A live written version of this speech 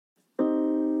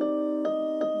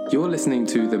You're listening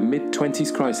to The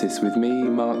Mid-20s Crisis with me,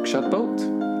 Mark Shudbolt.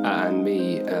 And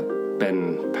me,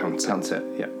 Ben Pounce. Pouncer,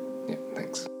 yeah,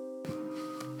 thanks.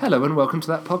 Hello and welcome to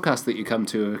that podcast that you come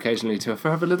to occasionally to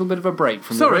have a little bit of a break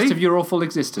from the rest of your awful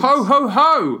existence. Ho, ho,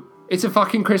 ho! It's a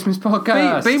fucking Christmas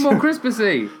podcast. Be more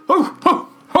Christmassy. Ho, ho,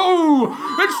 ho!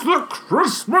 It's the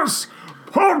Christmas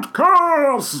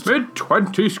podcast!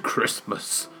 Mid-20s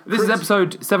Christmas. This is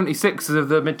episode 76 of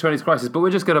the Mid-20s Crisis, but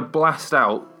we're just going to blast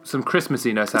out some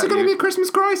Christmassiness at It's going to be you. a Christmas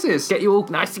crisis. Get you all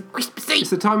nice and Christmassy. It's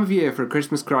the time of year for a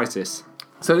Christmas crisis.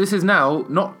 So this is now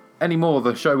not anymore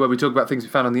the show where we talk about things we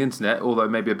found on the internet, although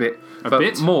maybe a bit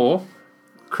more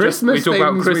Christmas we talk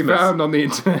about things Christmas. we found on the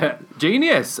internet.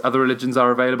 Genius. Other religions are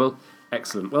available.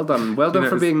 Excellent. Well done. Well done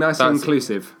for being nice and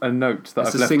inclusive. A note that It's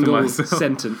I've a left to single myself.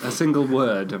 sentence, a single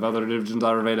word of other religions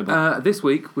are available. This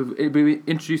week, we'll be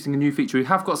introducing a new feature. We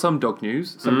have got some dog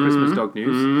news, some Christmas dog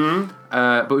news,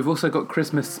 but we've also got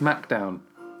Christmas Smackdown.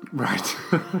 Right.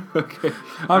 Okay.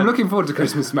 I'm looking forward to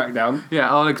Christmas Smackdown. Yeah,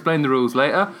 I'll explain the rules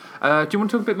later. Do you want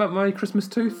to talk a bit about my Christmas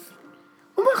tooth?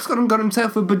 Well, Mark's got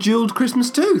himself a bejeweled Christmas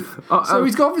tooth. So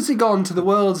he's obviously gone to the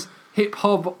world's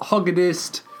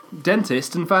hip-hop-hoggedest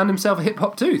dentist and found himself a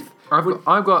hip-hop tooth.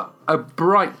 I've got a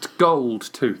bright gold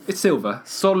tooth. It's silver.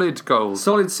 Solid gold.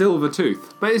 Solid silver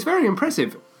tooth. But it's very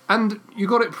impressive. And you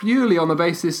got it purely on the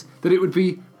basis that it would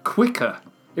be quicker.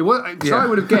 It was, because I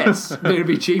would have guessed that it would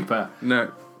be cheaper.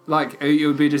 No. Like, it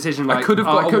would be a decision like, I could have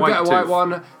got I could a white get a white tooth.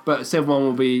 one, but silver one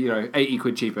will be, 80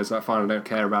 quid cheaper, so fine, I don't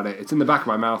care about it. It's in the back of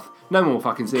my mouth. No one will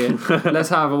fucking see it. Let's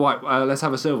have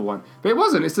a silver one. But it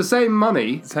wasn't. It's the same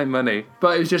money, Same money.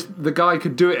 but it's just the guy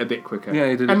could do it a bit quicker.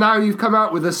 Yeah, he did And it. now you've come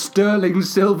out with a sterling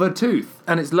silver tooth.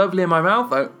 And it's lovely in my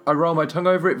mouth. I roll my tongue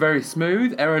over it, very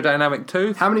smooth, aerodynamic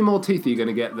tooth. How many more teeth are you going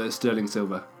to get that are sterling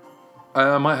silver?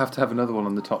 I might have to have another one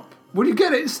on the top. Will you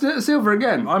get it silver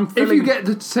again? If filling- you get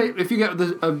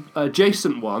the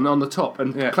adjacent one on the top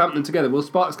and clamp them together, will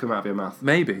sparks come out of your mouth?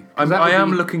 Maybe. That I would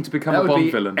am be- looking to become That a would Bond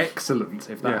be villain. excellent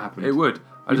if that happened. It would.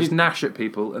 I just need- gnash at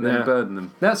people and then Yeah. burn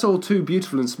them. That's all too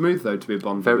beautiful and smooth, though, to be a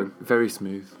Bond Very, villain. very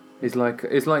smooth. It's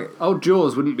like Old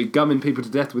Jaws wouldn't be gumming people to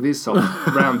death with his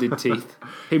soft, rounded teeth.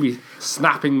 He'd be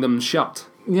snapping them shut.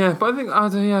 yeah, but I think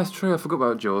it's true. I forgot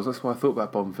about Jaws. That's why I thought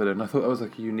about Bond villain. I thought that was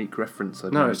like a unique reference.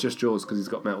 No, it's just Jaws because he's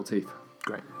got metal teeth.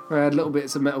 great. He had little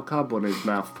bits of metal cardboard in his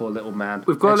mouth, poor little man.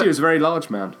 We've got Actually, he was a very large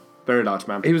man. Very large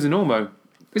man. He was an Ormo.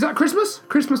 Is that Christmas?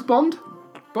 Christmas Bond?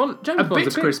 James A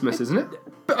Bond's bit Christmas, isn't it?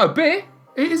 A bit.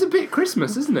 It is a bit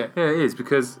Christmas, isn't it? Yeah, it is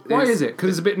because. Why is it? Because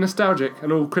it's a bit nostalgic,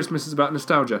 and all Christmas is about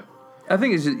nostalgia. I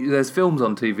think it's just, there's films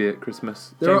on TV at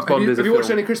Christmas. Have you, is a watched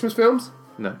film. any Christmas films?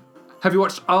 No. Have you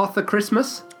watched Arthur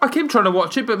Christmas? I keep trying to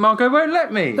watch it, but Margot won't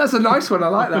let me. That's a nice one. I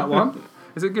like that one.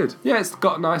 Is it good? Yeah, it's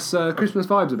got nice Christmas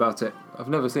vibes about it. I've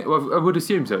never seen. Well, I would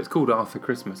assume so. It's called Arthur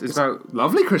Christmas. It's about.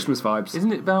 Lovely Christmas vibes.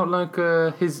 Isn't it about like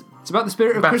his It's about the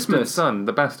spirit of bastard Christmas. son,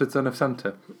 the bastard son of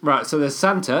Santa? Right, so there's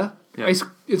Santa. Yeah.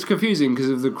 It's confusing because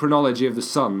of the chronology of the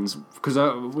sons. Because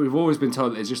we've always been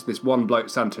told it's just this one bloke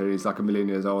Santa. He's like 1,000,000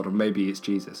 years old, or maybe it's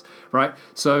Jesus. Right.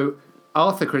 So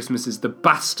Arthur Christmas is the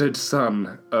bastard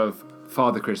son of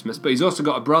Father Christmas, but he's also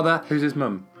got a brother, Who's his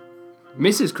mum?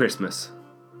 Mrs. Christmas.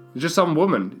 Just some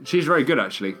woman. She's very good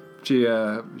actually. She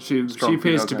Strong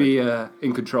appears to be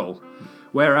in control,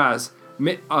 whereas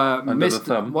the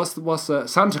thumb. what's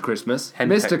Santa Christmas,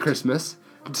 Henpecked. Mr. Christmas.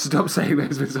 Stop saying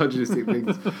those misogynistic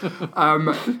things.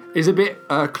 Is a bit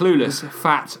clueless,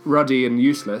 fat, ruddy, and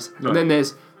useless. Right. And then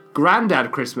there's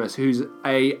Grandad Christmas, who's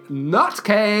a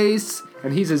nutcase,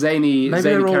 and he's a zany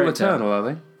They're all character. eternal, are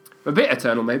they? A bit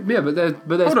eternal, maybe. Yeah, but there's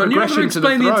Hold on, you're not going progression to to the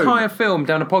explain the throne. entire film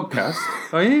down a podcast,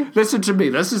 are you? Listen to me.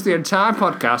 This is the entire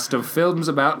podcast of films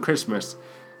about Christmas.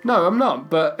 No, I'm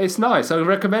not, but it's nice. I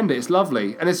recommend it. It's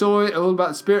lovely. And it's all about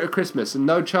the spirit of Christmas and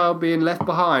no child being left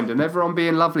behind and everyone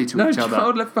being lovely to No each other.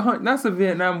 child left behind. That's the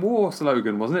Vietnam War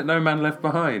slogan, wasn't it? No man left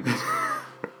behind.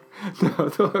 No, I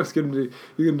thought I was going to do...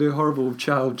 You're going to do a horrible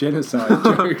child genocide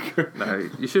joke. No,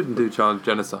 you shouldn't do child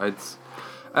genocides.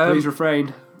 Please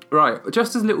refrain. Right,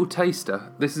 just as a little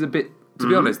taster, this is a bit... To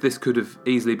be honest, this could have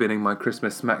easily been in my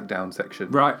Christmas Smackdown section.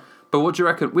 Right. But what do you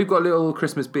reckon? We've got little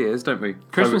Christmas beers, don't we?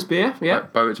 Christmas beer? Yeah.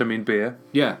 By which I mean beer.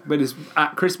 Yeah, but it's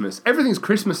at Christmas. Everything's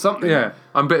Christmas something. Yeah,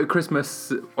 I'm a bit of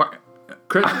Christmas...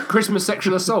 Christmas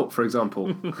sexual assault, for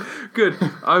example. Good.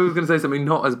 I was going to say something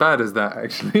not as bad as that,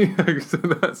 actually. So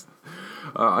that's...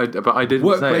 But I didn't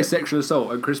Workplace say it. sexual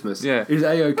assault at Christmas. Yeah. Is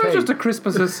A-OK? It was just a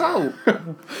Christmas assault.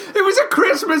 It was a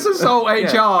Christmas assault,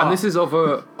 HR! Yeah. And this is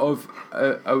no.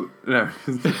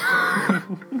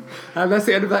 And that's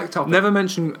the end of that topic. Never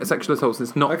mention sexual assaults.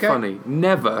 It's not Okay. funny.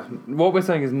 Never. What we're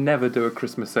saying is never do a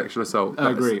Christmas sexual assault.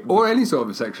 I agree. Or any sort of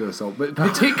a sexual assault, but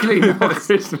particularly not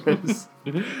Christmas.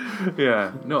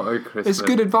 Yeah, not a Christmas. It's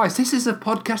good advice. This is a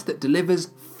podcast that delivers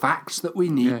facts that we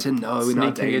need to know in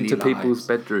our Sneaking daily into lives. people's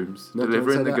bedrooms, No, don't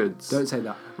delivering say the that. goods. Don't say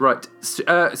that. Right.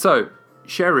 So,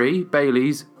 Sherry,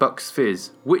 Bailey's, Bucks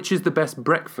Fizz. Which is the best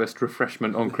breakfast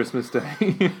refreshment on Christmas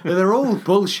Day? They're all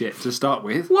bullshit to start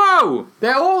with. Whoa!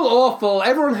 They're all awful.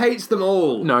 Everyone hates them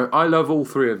all. No, I love all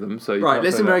three of them. So you Right, can't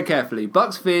listen say very that. carefully.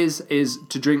 Bucks Fizz is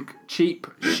to drink cheap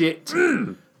shit,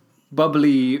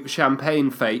 bubbly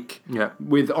champagne fake Yeah.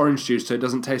 with orange juice so it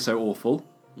doesn't taste so awful.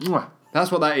 Mwah. That's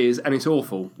what that is, and it's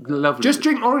awful. Lovely. Just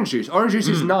drink orange juice. Orange juice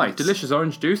is nice. delicious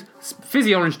orange juice,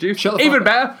 fizzy orange juice. Shut the fuck Even up.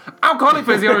 better, alcoholic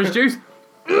fizzy orange juice.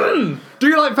 Do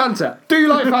you like Fanta? Do you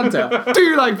like Fanta? Do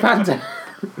you like Fanta?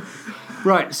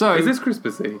 Right, so... Is this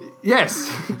Christmassy?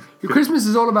 Yes. Christmas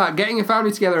is all about getting a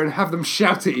family together and have them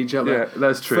shout at each other. Yeah,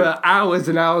 that's true. For hours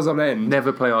and hours on end.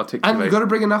 Never play Articulate. And you've got to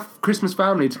bring enough Christmas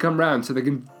family to come round so they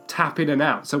can tap in and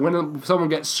out. So when someone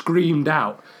gets screamed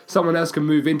out, someone else can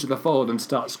move into the fold and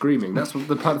start screaming. That's what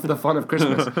the fun of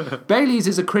Christmas. Bailey's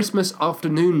is a Christmas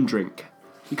afternoon drink.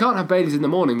 You can't have Bailey's in the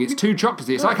morning. It's too chocolatey.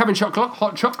 It's like having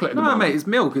hot chocolate in the No, morning. mate, it's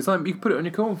milk. It's like you can put it on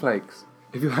your cornflakes.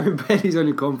 If you're having Bailey's on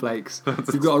your cornflakes,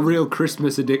 you've got a real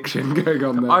Christmas addiction going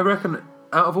on there. I reckon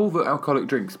out of all the alcoholic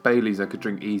drinks, Bailey's I could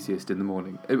drink easiest in the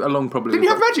morning. Along probably. Didn't you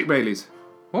have Magic Baileys?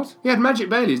 What? You had Magic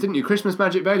Baileys, didn't you? Christmas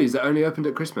Magic Baileys that only opened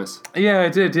at Christmas. Yeah, I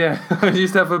did. Yeah, I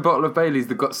used to have a bottle of Bailey's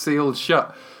that got sealed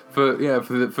shut for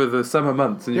the summer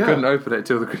months, and you Yeah. couldn't open it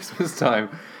till the Christmas time.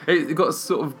 It got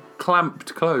sort of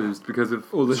clamped closed because of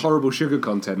All the horrible sugar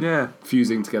content Yeah.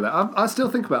 fusing together. I still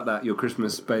think about that, your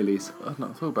Christmas Baileys. I've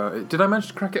not thought about it. Did I manage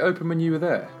to crack it open when you were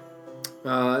there?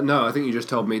 No, I think you just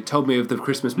told me of the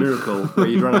Christmas miracle where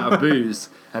you'd run out of booze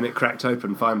and it cracked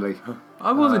open finally.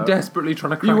 I wasn't desperately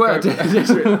trying to crack You were open.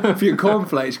 desperate for your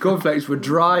cornflakes. Cornflakes were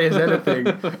dry as anything,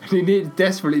 and you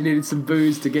desperately needed some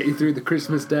booze to get you through the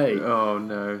Christmas day. Oh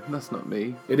no, that's not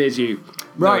me. It is you,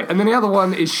 right? And then the other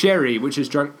one is sherry, which is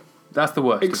drunk That's the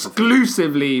worst.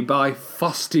 exclusively by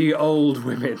fusty old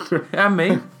women. And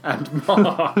me. And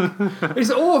Mark. It's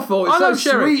awful. It's I so love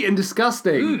sherry. sweet and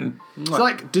disgusting. It's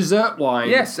like dessert wine.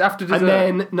 Yes, after dessert.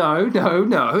 And then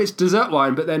no, it's dessert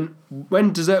wine. But then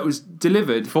when dessert was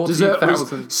delivered, dessert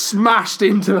 14,000. was smashed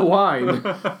into the wine.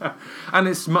 And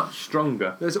it's much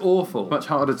stronger. It's awful. Much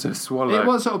harder to swallow.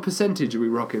 What sort of percentage are we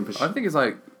rocking for? I think it's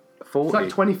like 40. It's like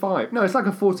 25. No, it's like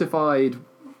a fortified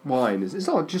wine. It's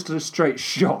not just a straight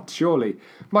shot, surely.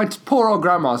 My poor old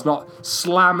grandma's not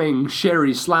slamming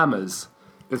sherry slammers.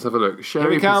 Let's have a look.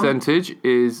 Sherry we come. percentage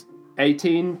is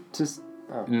 18 to...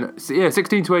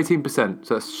 16 to 18%,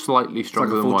 so that's slightly Like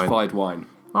stronger a than wine. fortified wine.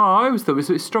 Oh, I always thought it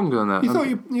was stronger than that. You thought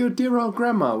your dear old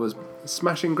grandma was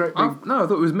smashing great big... No, I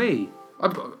thought it was me.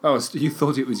 You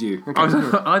thought it was you. Okay.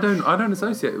 I don't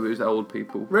associate it with old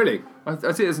people. Really?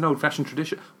 I see it as an old-fashioned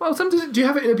tradition. Well, sometimes. Do you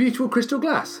have it in a beautiful crystal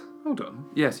glass? Hold on.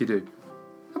 Yes, you do.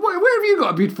 Where have you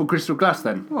got a beautiful crystal glass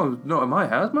then? Well, not at my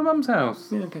house. My mum's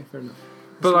house. Yeah, okay, fair enough.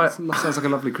 But like, That sounds like a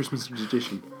lovely Christmas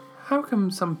tradition. how come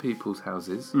some people's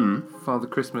houses, Father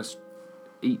Christmas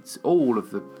eats all of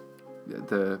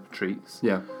the treats?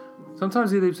 Yeah.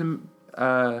 Sometimes he leaves them.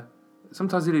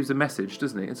 Sometimes he leaves a message,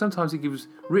 doesn't he? And sometimes he gives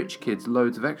rich kids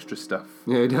loads of extra stuff.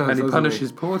 Yeah, he does. And he doesn't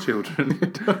punishes poor children.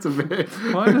 That's a bit...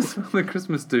 Why does Father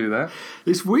Christmas do that?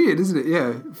 It's weird, isn't it?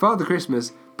 Yeah. Father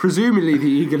Christmas, presumably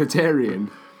the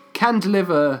egalitarian, can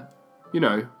deliver,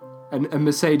 a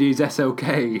Mercedes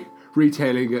SLK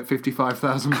retailing at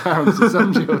 £55,000 to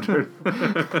some children.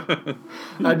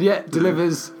 And yet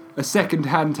delivers a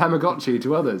second-hand Tamagotchi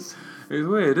to others. It's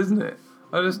weird, isn't it?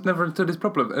 I just never understood his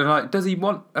problem. And like, does he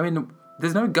want? I mean,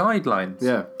 there's no guidelines.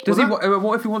 Yeah. Does Well, he?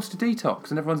 What if he wants to detox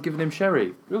and everyone's giving him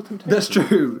sherry? Real temptation. That's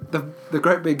true. The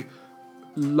great big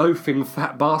loafing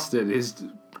fat bastard is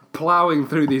ploughing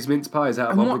through these mince pies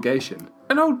out of And what- obligation.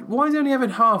 And why is he only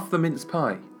having half the mince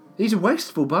pie? He's a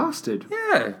wasteful bastard.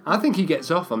 Yeah. I think he gets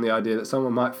off on the idea that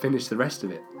someone might finish the rest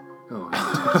of it.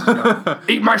 Oh,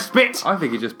 eat my spit! I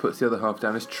think he just puts the other half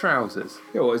down his trousers.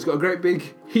 Oh, he's got a great big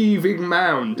heaving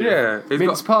mound. Yeah, of he's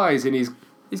mince pies in his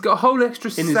He's got a whole extra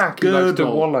his sack he likes to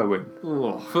girdle. wallow in,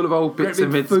 oh, full of old great bits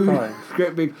of big mince food, pie.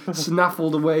 great big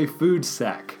snaffled away food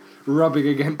sack rubbing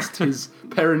against his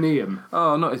perineum.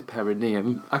 Oh, not his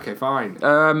perineum. Okay, fine.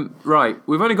 Right,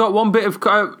 we've only got one bit of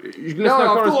No,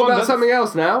 I've thought about something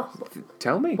else now.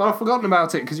 Tell me. Well, I've forgotten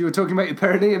about it because you were talking about your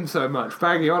perineum so much,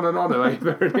 banging on and on about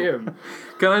your perineum.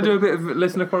 Can I do a bit of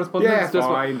listener correspondence? Yeah, Just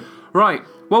fine. Right.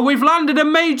 Well, we've landed a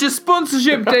major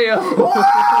sponsorship deal.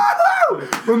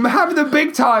 We're having the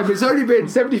big time. It's only been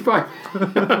 75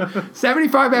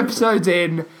 episodes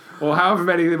in, or however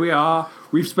many that we are.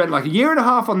 We've spent like a year and a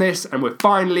half on this, and we're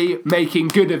finally making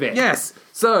good of it. Yes.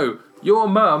 So, your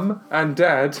mum and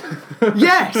dad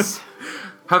Yes!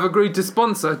 have agreed to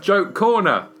sponsor Joke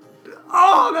Corner.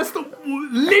 Oh, that's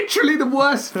literally the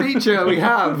worst feature we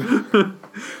have.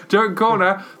 Joke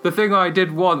Corner, the thing I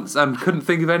did once and couldn't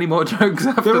think of any more jokes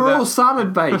after They were that. all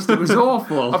salad-based. It was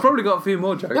awful. I've probably got a few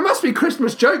more jokes. There must be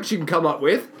Christmas jokes you can come up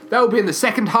with. That will be in the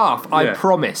second half, I Yeah.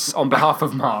 promise, on behalf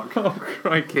of Mark. Oh,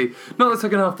 crikey. Not the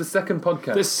second half, the second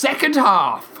podcast. The second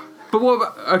half. But what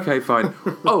about... Okay, fine.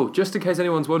 Oh, just in case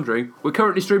anyone's wondering, we're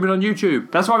currently streaming on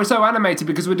YouTube. That's why we're so animated,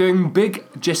 because we're doing big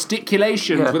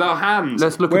gesticulations Yeah. with our hands.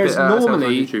 Let's look a Whereas bit at ourselves on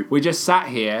normally, YouTube. we just sat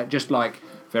here, just like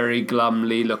very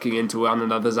glumly looking into one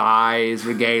another's eyes,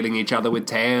 regaling each other with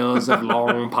tales of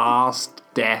long past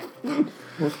death.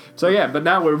 So yeah, but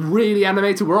now we're really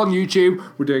animated. We're on YouTube.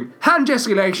 We're doing hand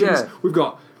gesticulations. Yeah. We've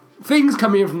got things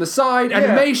coming in from the side,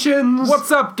 animations.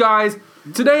 What's up, guys?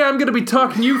 Today I'm going to be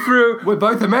talking you through... We're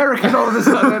both American all of a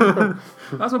sudden.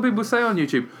 That's what people say on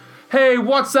YouTube. Hey,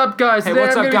 what's up, guys? Hey, Today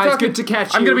what's I'm up, gonna be guys? talking- Good to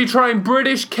catch I'm you. going to be trying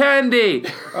British candy.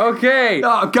 Okay.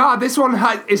 Oh God, this one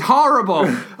is horrible.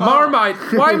 Marmite,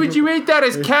 why would you eat that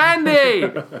as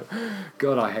candy?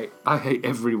 God, I hate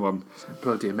everyone.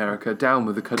 Bloody America, down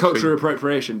with the country. Culture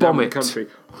appropriation. Bomb Down it. the country.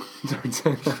 Don't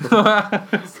say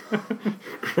that.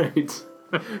 Great.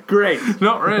 Great.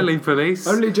 Not really, police.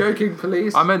 Only joking,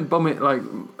 police. I meant bomb it like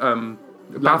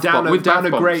bath down bomb, with down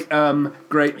bath a bombs.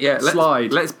 great Yeah, let's,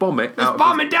 slide. Let's bomb it. Let's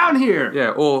bomb it down here. Yeah,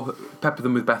 or pepper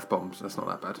them with bath bombs. That's not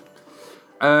that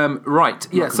bad. Right,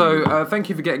 yeah, so thank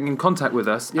you for getting in contact with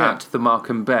us Yeah. at the Mark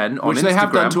and Ben on Which Instagram. they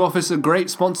have done to offer us a great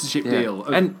sponsorship Yeah. deal.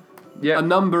 Of And yeah, a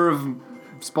number of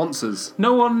sponsors.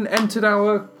 no one entered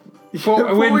our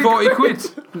win 40 quid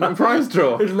prize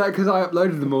draw. Isn't that because I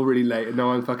uploaded them all really late and no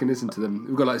one fucking listened to them?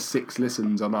 We've got like 6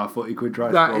 listens on our 40 quid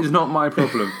drive. That is not my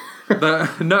problem.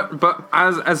 No, but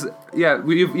as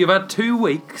you've had 2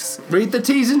 weeks Read the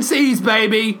T's and C's,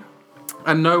 baby.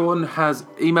 and no one has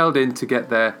emailed in to get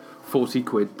their 40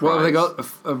 quid prize. What have they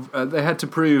got? They had to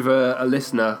prove a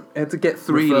listener. They had to get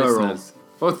 3 Referral. listeners.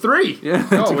 Or 3. Yeah,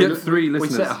 Oh, to we- get 3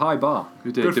 listeners. We set a high bar.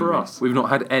 We did, Good didn't for we? us. We've not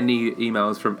had any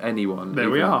emails from anyone.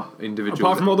 There we even are. Individual.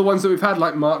 Apart from all the ones that we've had,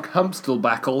 like Mark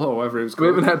Humpstelbackle, or whatever it was We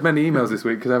called. haven't had many emails this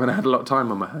week because I haven't had a lot of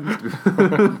time on my hands.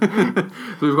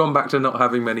 So we've gone back to not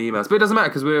having many emails. But it doesn't matter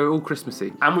because we're all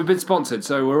Christmassy. And we've been sponsored,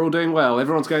 so we're all doing well.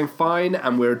 Everyone's going fine,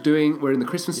 and we're in the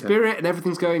Christmas spirit, and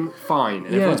everything's going fine.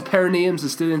 And Yeah. everyone's perineums are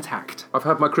still intact. I've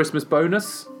had my Christmas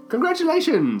bonus.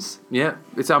 Congratulations! Yeah,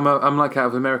 I'm like out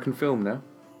of American film now.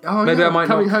 Oh, Maybe yeah, I might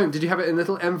coming not- home. Did you have it in a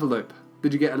little envelope?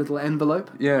 Did you get a little envelope?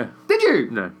 Yeah. Did you?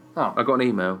 No. Oh, I got an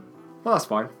email. well, that's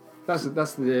fine. That's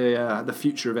the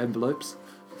future of envelopes.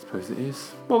 I suppose it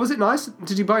is. Well, was it nice?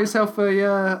 Did you buy yourself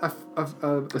a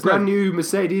brand new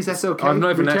Mercedes SLK I've not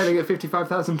even retailing at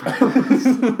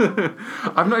 £55,000?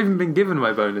 I've not even been given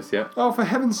my bonus yet. Oh, for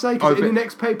heaven's sake! Oh, Is it in but- your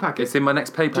next pay packet? It's in my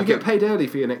next pay Do you packet. get paid early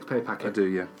for your next pay packet? I do,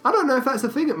 yeah. I don't know if that's a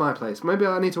thing at my place. Maybe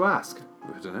I need to ask.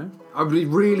 I don't know. I'd be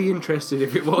really interested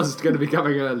if it was going to be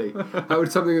coming early. That would be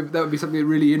something that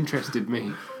really interested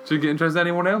me. Should we get interested in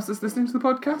anyone else that's listening to the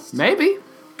podcast? Maybe.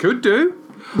 Could do.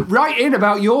 Write in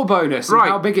about your bonus and Right.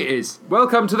 how big it is.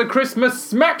 Welcome to the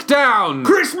Christmas Smackdown!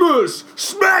 Christmas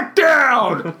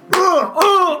Smackdown.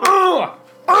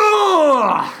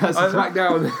 That's a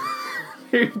Smackdown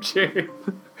theme tune.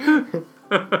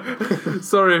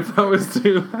 Sorry if that was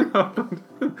too loud.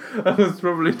 That was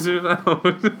probably too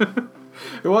loud.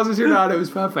 It wasn't too loud. It was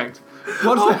perfect.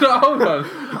 What's Hold on.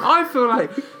 I feel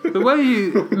like the way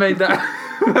you made that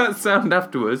sound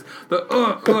afterwards,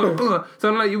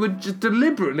 sounded like you were just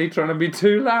deliberately trying to be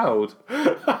too loud.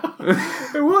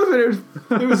 It wasn't.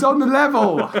 It was on the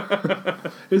level.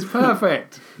 It's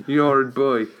perfect. You're a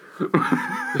boy.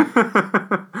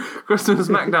 Christmas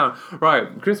Smackdown.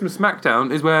 Right, Christmas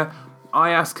Smackdown is where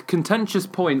I ask contentious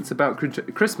points about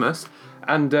Christmas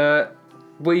and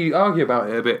we argue about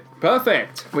it a bit.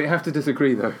 Perfect. We have to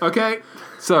disagree though. Okay.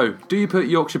 So, do you put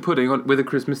Yorkshire pudding on with a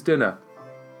Christmas dinner?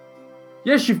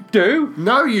 Yes, you do.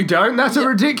 No, you don't. That's a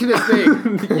ridiculous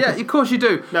thing. Yeah, of course you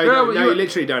do. No, you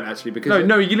literally don't actually. Because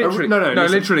No, you literally- No, no,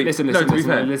 literally. Listen, No, to be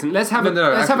fair. listen. Let's have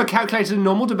let's have a calculated and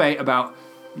normal debate about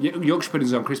Yorkshire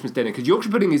puddings on Christmas dinner, because Yorkshire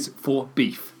pudding is for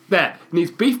beef. There. It needs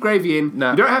beef gravy in.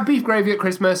 No. You don't have beef gravy at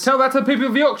Christmas. Tell that to the people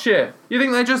of Yorkshire. You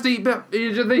think they just eat...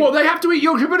 You just think, Well, they have to eat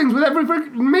Yorkshire puddings with every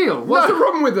meal. What's the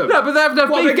problem with them? No, but they have to have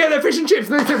Well, beef. they get their fish and chips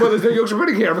and they say, well, there's no Yorkshire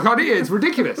pudding here. I can't eat it. It's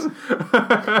ridiculous.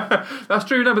 That's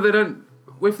true, no, but they don't...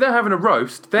 If they're having a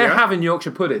roast, they're Yeah. having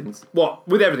Yorkshire puddings. What?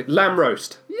 With everything. Lamb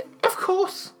roast. Yeah, of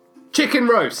course. Chicken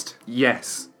roast.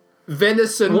 Yes.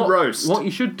 Venison roast. What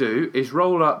you should do is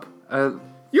roll up...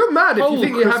 You're mad if you Whole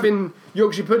think you're Christ- having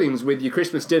Yorkshire puddings with your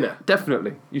Christmas dinner.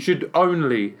 Definitely. You should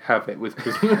only have it with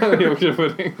Yorkshire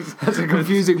puddings. That's a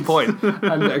confusing point,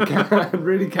 and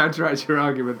really counteracts your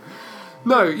argument.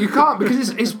 No, you can't, because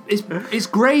it's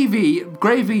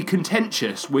gravy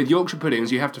contentious with Yorkshire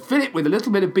puddings. You have to fill it with a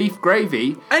little bit of beef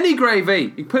gravy, Any gravy. You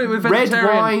can put it with red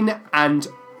vegetarian. wine, and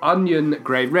onion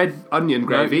gravy. Red onion No,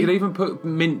 gravy. you can even put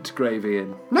mint gravy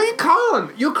in. No, you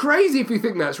can't. You're crazy if you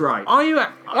think that's right. Are you...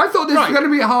 I thought this was going to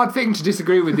be a hard thing to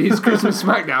disagree with these Christmas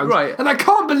Smackdowns. Right. And I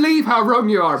can't believe how wrong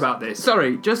you are about this.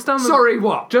 Sorry, just down the... Sorry,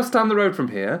 what? Just down the road from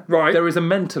here, Right. there is a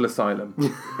mental asylum.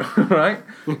 Right?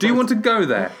 Do you want to go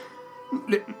there?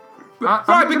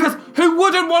 Right, because who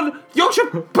wouldn't want Yorkshire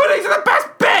puddings are the best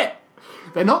bit?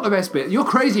 They're not the best bit. You're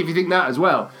crazy if you think that as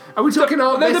well. Are we talking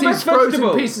about They're the Bessie's best frozen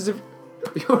vegetable. pieces of...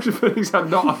 Yorkshire puddings are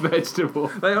not a vegetable.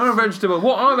 They are a vegetable.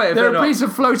 What are they if They're they're a not? piece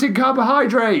of floating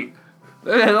carbohydrate.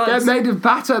 They're like- They're made of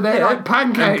batter. They're Yeah. like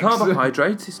pancakes. And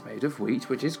carbohydrates is made of wheat,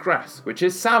 which is grass, which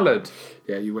is salad.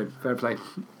 Yeah, you win. Fair play.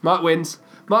 Mark wins.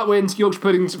 Mark wins. Yorkshire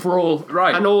puddings for all.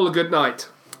 Right. And all a good night.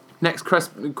 Next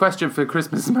question for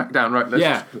Christmas Smackdown, right?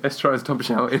 Let's try and stop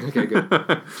shouting. Okay, good.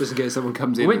 Just in case someone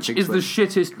comes in. Which is the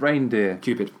shittest reindeer?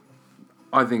 Cupid?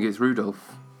 I think it's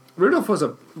Rudolph. Rudolph was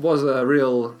a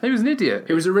real. He was an idiot.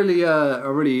 He was a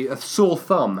really sore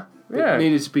thumb. Yeah. It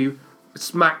needed to be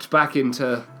smacked back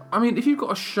into I mean, if you've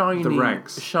got a shiny,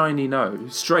 ranks. shiny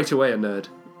nose, straight away a nerd.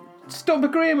 stop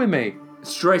agreeing with me.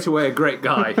 Straight away a great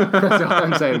guy. That's what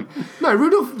I'm saying. No,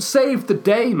 Rudolph saved the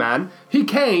day, man. He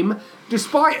came,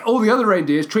 despite all the other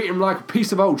reindeers treating him like a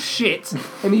piece of old shit,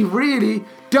 and he really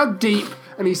dug deep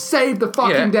and he saved the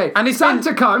fucking Yeah, day. and he's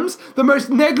Santa comes, the most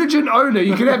negligent owner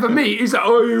you could ever meet. He's like,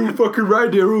 oh, you fucking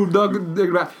reindeer, all dug.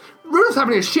 Rudolph's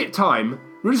having a shit time.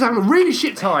 Rudolph's having a really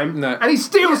shit time, No. and he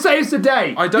still saves the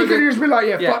day. I don't He could get- just be like,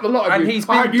 Yeah, fuck the lot of and you. he's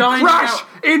I been hope you dining crash out-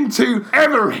 into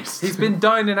Everest. He's been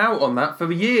dining out on that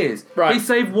for years. Right. He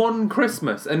saved one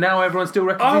Christmas, and now everyone still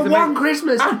reckons Oh, he's a one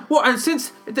Christmas. And what? And since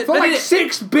For like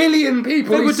 6 billion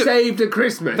people, They he would do- saved at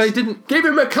Christmas. They didn't- give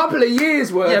him a couple of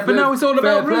years worth. Yeah, but of now it's all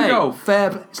about fair play. Rudolph.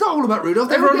 It's not all about Rudolph.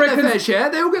 They all Everyone get their reckons- fair share.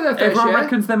 They all get their fair everyone share.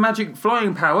 reckons their magic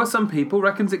flying power. Some people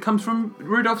reckons it comes from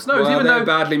Rudolph's nose, Well, even they're though.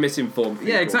 badly misinformed.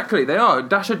 People. Yeah, exactly. They are.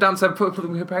 Dasher, Dancer,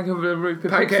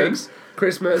 Pancakes,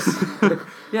 Christmas.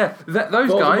 Yeah, those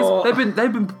Voldemort. guys.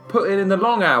 They've been put in the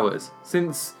long hours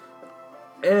since.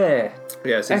 yeah,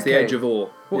 since the Ecce. age of awe.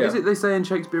 What is it they say in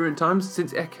Shakespearean times?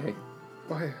 Since Ecce.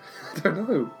 Why? I don't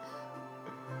know.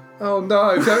 Oh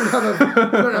no!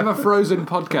 Don't have a Frozen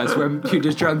podcast where you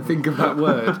just try and think of that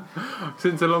word.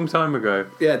 Since a long time ago.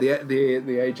 Yeah,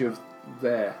 the age of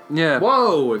there. Yeah.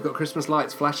 Whoa! We've got Christmas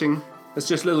lights flashing. That's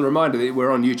just a little reminder that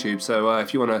we're on YouTube. So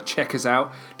if you want to check us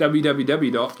out,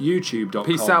 www.youtube.com.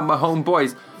 Peace out, my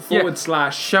homeboys.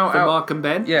 / Shout for out. Mark and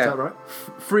Ben. Yeah. Is that right?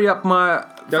 Free up my.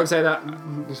 Don't say that.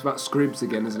 It's about Scribs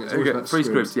again, isn't it? It's always Okay, about free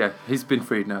Scribs. scripts, yeah. He's been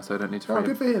freed now, so I don't need to free Oh, him.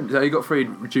 good for him. So he got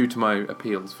freed due to my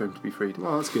appeals for him to be freed.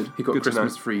 Oh, that's good. He got Good to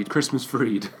Christmas know. freed. Christmas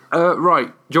freed. Right.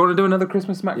 Do you want to do another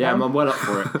Christmas Smackdown? Yeah, I'm well up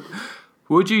for it.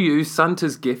 Would you use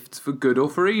Santa's gifts for good or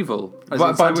for evil? As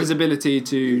By- in by Santa's ability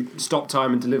to stop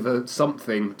time and deliver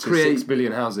something to Create- 6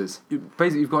 billion houses.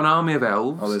 Basically, you've got an army of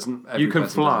elves. Oh, there's every you can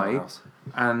person does have a fly, house.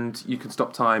 and you can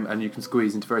stop time, and you can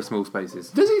squeeze into very small spaces.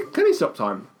 Does he? Can he stop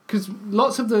time? Because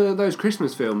lots of those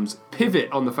Christmas films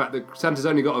pivot on the fact that Santa's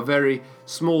only got a very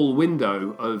small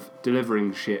window of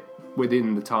delivering shit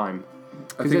within the time.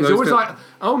 Because think there's those always fil- like,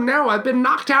 oh no, I've been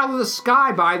knocked out of the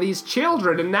sky by these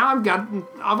children, and now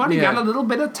I've only Yeah. got a little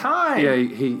bit of time. Yeah,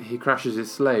 he crashes his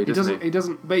sleigh, he doesn't doesn't. He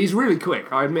doesn't. But he's really quick.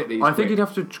 I admit that. He's I think quick. he'd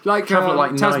have to like travel at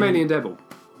like Tasmanian Devil,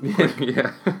 9...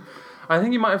 yeah. I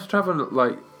think he might have to travel at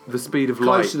like the speed of close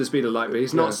light. to the speed of light, but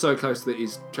he's Yeah. not so close that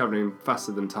he's traveling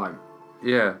faster than time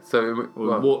Yeah, so... or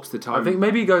well, warps the time. I think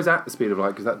maybe he goes at the speed of light,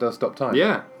 because that does stop time.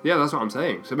 Yeah, that's what I'm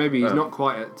saying. So maybe he's Yeah. not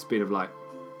quite at the speed of light.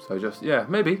 So just... Yeah,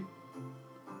 maybe.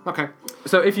 Okay.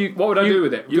 So if you... What would I do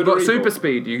with it? You've Good or got super evil?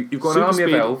 speed, you've got Super an army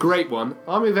speed, of elves. great one.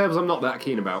 Army of Elves I'm not that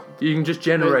keen about. You can just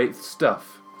generate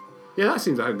stuff. Yeah, that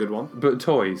seems like a good one. But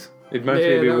toys. It'd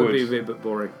mostly Yeah, be that wood. would be a bit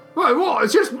boring. Well, what?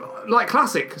 It's just like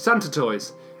classic Santa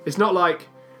toys. It's not like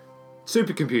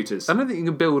supercomputers. I don't think you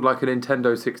can build like a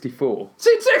Nintendo 64. See,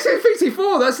 it's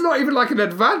 64. That's not even like an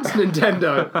advanced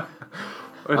Nintendo.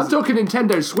 I'm talking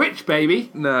Nintendo Switch, baby.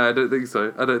 No, I don't think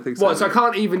so. What, so I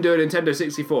can't even do a Nintendo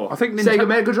 64? I think Sega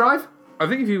Mega Drive? I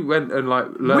think if you went and like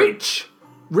learned Which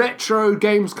retro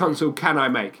games console can I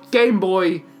make? Game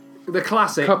Boy, the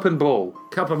classic. Cup and Ball.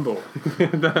 Cup and Ball.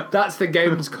 That's the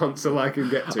games console I can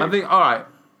get to. I think, alright,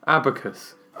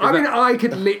 Abacus. I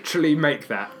could literally make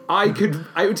that.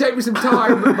 It would take me some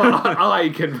time, but I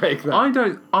could make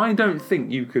that. I don't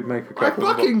think you could make a I cup and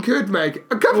ball. fucking could make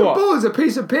a cup and ball is a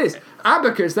piece of piss.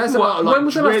 Abacus, that's a lot of like When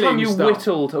was the last time you stuff.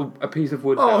 whittled a piece of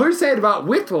wood? Oh, down? who said about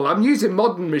whittle? I'm using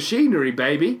modern machinery,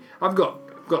 baby. I've got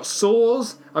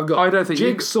saws. I've got I don't think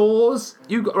you- jigsaws.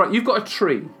 You've got a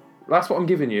tree. That's what I'm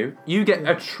giving you. You get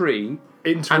a tree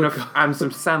Into and a- and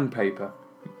some sandpaper.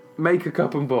 Make a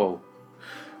cup and ball.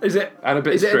 Is it? And a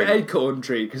bit Is of it an string. acorn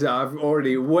tree? Because I'm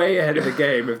already way ahead of the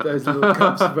game if those little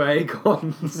cups for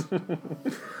acorns.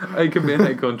 It can be an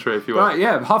acorn tree if you want. Right,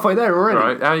 yeah, halfway there already.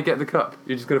 Right, how you get the cup?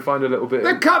 You're just going to find a little bit.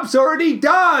 The cup's already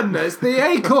done. It's the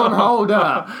acorn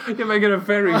holder. You're making a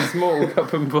very small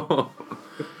cup and ball.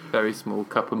 Very small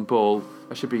cup and ball.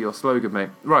 That should be your slogan, mate.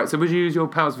 Right, so would you use your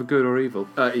powers for good or evil?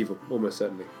 Evil, almost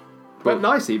certainly. But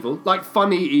nice evil, like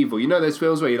funny evil. You know those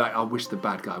films where you're like, I wish the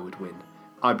bad guy would win.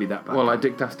 I'd be that bad. Well, guy. like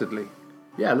Dick Dastardly.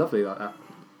 Yeah, lovely like that.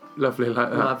 Lovely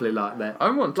like that. Lovely like that. I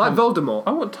want Like Tom, Voldemort.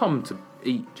 I want Tom to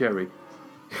eat Jerry.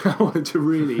 I wanted to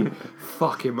really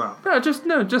fuck him up. Just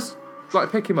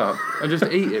like pick him up and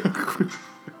just eat him.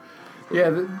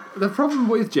 Yeah, the problem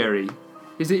with Jerry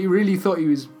is that he really thought he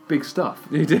was big stuff.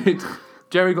 He did.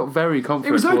 Jerry got very confident.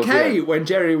 It was towards the okay end. when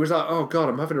Jerry was like, oh God,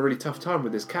 I'm having a really tough time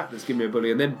with this cat that's giving me a bully.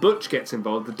 And then Butch gets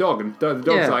involved, the dog, and the dog's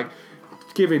Yeah. like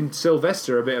giving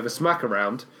Sylvester a bit of a smack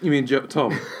around. You mean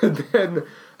Tom?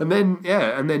 and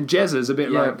then Jezzer's a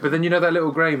bit Yeah, like, but then you know that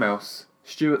little grey mouse,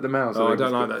 Stuart the Mouse. oh, I think don't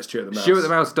it's like called. that Stuart the Mouse. Stuart the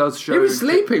Mouse does show. He was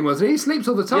sleeping, wasn't he? He sleeps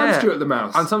all the time, Yeah. Stuart the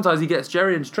Mouse. And sometimes he gets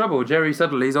Jerry into trouble. Jerry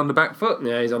suddenly is on the back foot.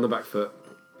 Yeah, he's on the back foot.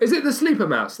 Is it the sleeper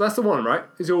mouse? That's the one, right?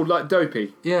 He's all like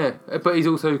dopey. Yeah, but he's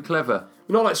also clever.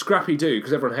 Not like Scrappy Doo,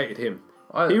 because everyone hated him.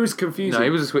 He was confusing. No, he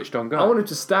was a switched on guy. I wanted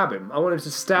to stab him. No, he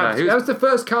was- That was the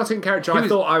first cartoon character I was-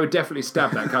 thought I would definitely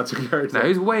stab that cartoon character. No, he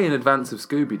was way in advance of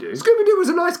Scooby-Doo. Scooby-Doo was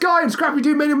a nice guy and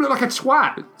Scrappy-Doo made him look like a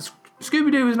twat.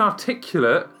 Scooby-Doo is an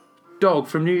articulate dog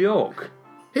from New York.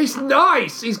 He's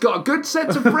nice. He's got a good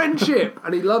sense of friendship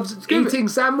and he loves eating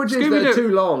sandwiches that are Scooby-Doo,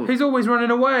 too long. He's always running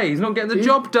away. He's not getting the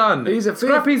job done. He's a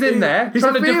Scrappy's in there He's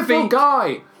trying a to fearful defeat.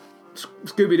 guy.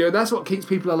 Scooby-Doo, that's what keeps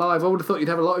people alive. I would have thought you'd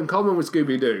have a lot in common with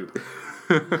Scooby-Doo.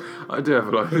 I do have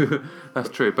a lot. That's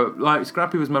true. But like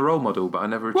Scrappy was my role model, but I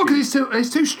never. Well, achieved. because he's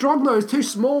too strong though. He's too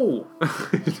small.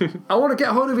 I want to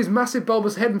get hold of his massive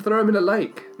bulbous head and throw him in a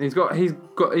lake. He's got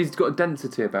a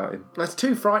density about him. That's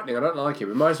too frightening. I don't like him.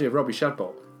 It reminds me of Robbie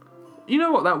Shadbolt. You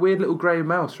know what? That weird little grey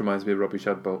mouse reminds me of Robbie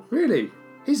Shadbolt. Really?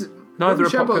 He's Neither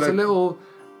Robbie a Shadbolt's popular- a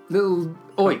little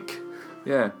oik.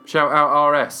 Yeah. Shout out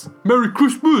RS. Merry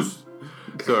Christmas.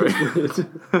 Sorry.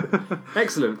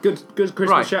 Excellent. Good Christmas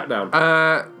Right. shutdown.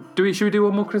 Should we do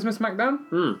one more Christmas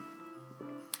Smackdown?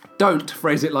 Don't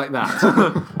phrase it like that.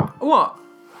 What?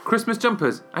 Christmas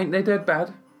jumpers. Ain't they dead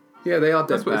bad? Yeah, they are dead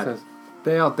That's what bad. it says.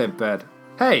 They are dead bad.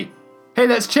 Hey,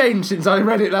 that's changed since I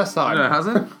read it last time. No, it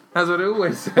hasn't. That's what it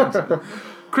always said.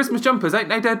 Christmas jumpers, ain't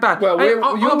they dead bad? Well, Hey,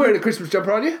 you're wearing a Christmas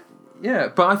jumper, aren't you? Yeah,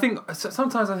 but I think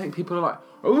sometimes people are like,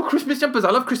 oh, Christmas jumpers.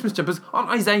 I love Christmas jumpers. Aren't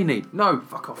I zany? No,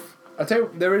 fuck off. I tell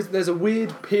you, there's a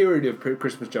weird period of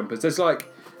Christmas jumpers. There's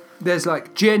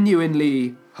like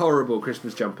genuinely horrible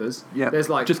Christmas jumpers. There's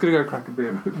like just gonna go crack a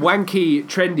beer. wanky,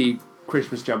 trendy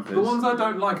Christmas jumpers. The ones I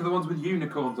don't like are the ones with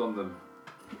unicorns on them.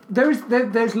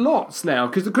 There's lots now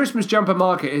because the Christmas jumper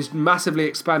market is massively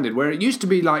expanded. Where it used to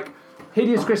be like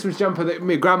hideous Christmas jumper that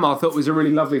my grandma thought was a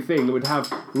really lovely thing that would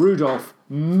have Rudolph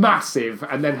massive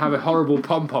and then have a horrible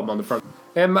pom pom on the front.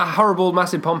 A horrible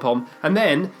massive pom pom, and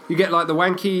then you get like the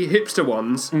wanky hipster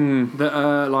ones that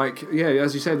are like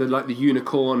as you say, they're like the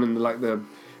unicorn and like the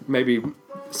maybe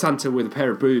Santa with a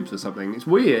pair of boobs or something. It's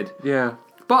weird. Yeah.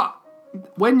 But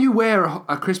when you wear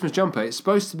a Christmas jumper, it's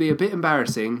supposed to be a bit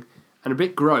embarrassing and a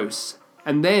bit gross,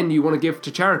 and then you want to give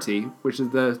to charity, which is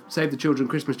the Save the Children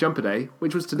Christmas Jumper Day,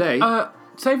 which was today.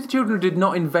 Save the Children did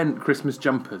not invent Christmas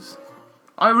jumpers.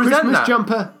 I resent Christmas that.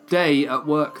 Jumper Day at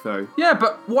work, though. Yeah,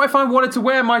 but what if I wanted to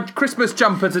wear my Christmas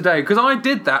jumper today? Because I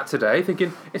did that today,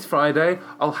 thinking, it's Friday,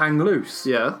 I'll hang loose.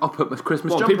 Yeah. I'll put my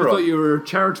Christmas Well, jumper people on. thought you were a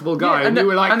charitable guy, Yeah, and you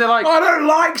were like, and they're like, I don't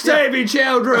like saving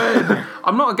children!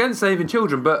 I'm not against saving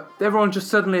children, but everyone just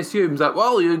suddenly assumes that,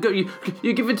 well, you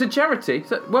give it to charity.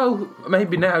 So, well,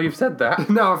 maybe now you've said that.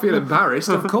 Now I feel embarrassed.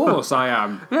 Of course I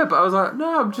am. Yeah, but I was like,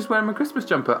 no, I'm just wearing my Christmas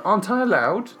jumper. Aren't I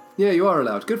allowed? Yeah, you are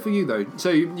allowed. Good for you, though. So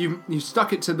you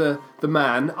stuck it to the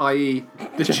man, i.e.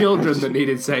 the children that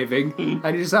needed saving,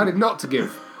 and you decided not to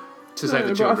give to save the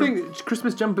But children. I think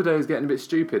Christmas jumper day is getting a bit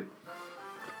stupid.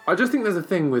 I just think there's a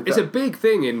thing with It's that. a big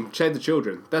thing in Save the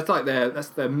Children. That's like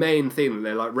their main thing that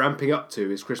they're like ramping up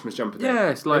to is Christmas jumper day. Yeah,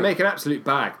 it's they like- make an absolute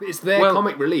bag. It's their Well-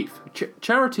 comic relief.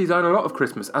 Charities own a lot of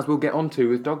Christmas, as we'll get onto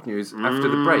with dog news after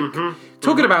the break.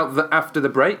 Talking about after the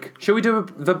break, shall we do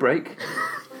the break?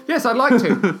 Yes, I'd like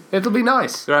to. It'll be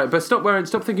nice. Right, but stop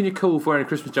thinking you're cool for wearing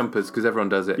Christmas jumpers because everyone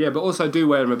does it. Yeah, but also do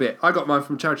wear them a bit. I got mine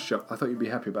from a charity shop. I thought you'd be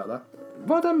happy about that.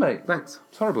 Well done, mate. Thanks.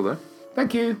 It's horrible though.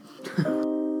 Thank you.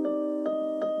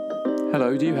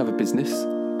 Hello, do you have a business?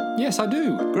 Yes, I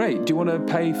do. Great. Do you want to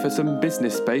pay for some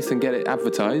business space and get it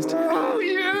advertised? Oh,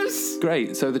 yes.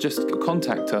 Great. So just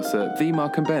contact us at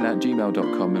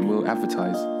themarkandben@gmail.com and we'll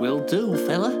advertise. Will do,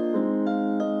 fella.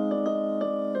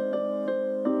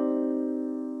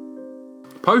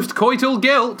 Post-coital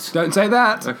guilt. Don't say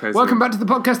that. Okay, Welcome sorry. back to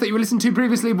the podcast that you listened to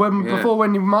previously before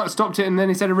when Mark stopped it and then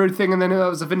he said a rude thing and then that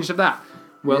was the finish of that.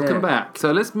 Welcome Yeah. back.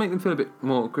 So let's make them feel a bit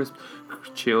more crisp.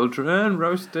 Children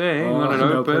roasting on an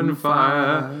open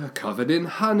fire. Covered in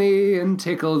honey and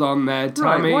tickled on their Right,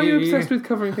 tummy. why are you obsessed with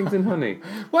covering things in honey?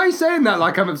 Why are you saying that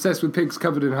like I'm obsessed with pigs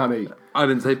covered in honey? I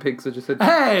didn't say pigs, I just said...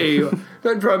 Hey!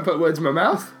 Don't try and put words in my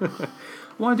mouth.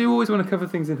 Why do you always want to cover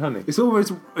things in honey? It's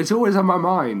always on my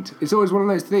mind. It's always one of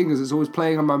those things that's always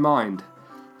playing on my mind.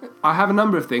 I have a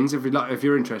number of things if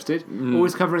you're interested.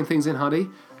 Always covering things in honey.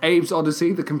 Abe's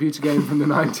Odyssey, the computer game from the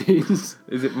 90s.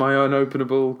 Is it my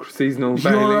unopenable seasonal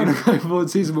Your Bailey? Unavailable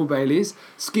Seasonable Baileys.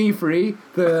 Ski Free,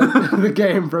 the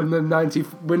game from the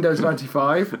Windows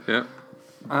 95. Yeah.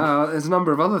 There's a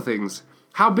number of other things.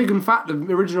 How big and fat the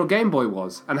original Game Boy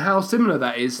was, and how similar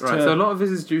that is Right, to... so a lot of this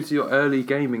is due to your early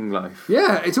gaming life.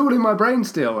 Yeah, it's all in my brain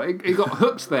still. It got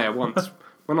hooked there once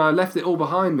when I left it all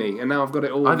behind me, and now I've got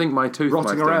it all. I think my tooth might Rotting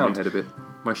stay in around. my head a bit.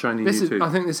 My shiny this new is. tooth. I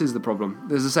think this is the problem.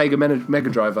 There's a Sega Mega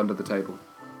Drive under the table.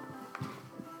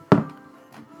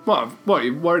 What? Are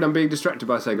you worried I'm being distracted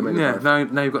by Sega Mega Yeah,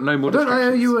 Drive? now you've got no more Don't I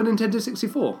owe distractions. you a Nintendo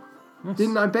 64?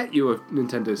 Didn't I bet you a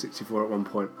Nintendo 64 at one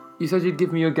point? You said you'd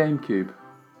give me your GameCube.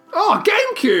 Oh,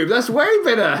 GameCube! That's way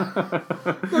better!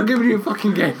 I'm not giving you a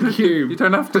fucking You GameCube.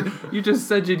 don't have to. You just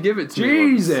said you'd give it to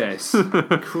me. once. Jesus!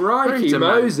 Crikey Great, man.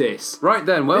 Moses! Right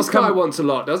then, This guy welcome. wants a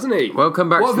lot, doesn't he? Welcome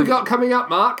back What to have we the- got coming up,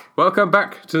 Mark? Welcome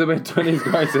back to the mid-20s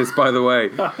crisis. By the way,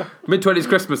 mid-20s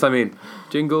Christmas. I mean,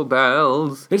 jingle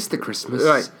bells. It's the Christmas.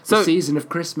 Right, the so- season of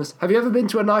Christmas. Have you ever been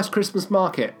to a nice Christmas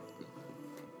market?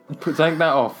 Take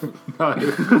that off.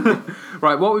 No.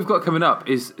 Right, what we've got coming up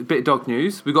is a bit of dog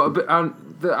news. We've got a bit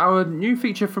our new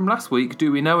feature from last week.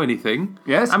 Do we know anything?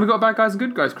 Yes. And we've got Bad Guys and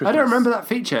Good Guys Christmas. I don't remember that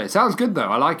feature. It sounds good though.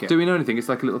 I like it. Do we know anything? It's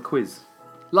like a little quiz.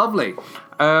 Lovely.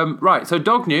 Right, so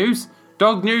dog news.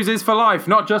 Dog news is for life,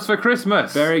 not just for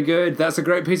Christmas. Very good. That's a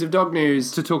great piece of dog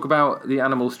news. To talk about the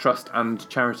Animals Trust and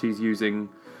charities using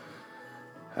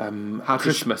How to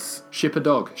Christmas. ship a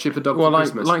dog. Ship a dog Well, for like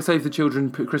Christmas. like Save the Children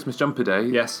Christmas Jumper Day.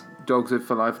 Yes. Dogs are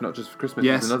for life, not just for Christmas.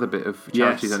 Yes. Is another bit of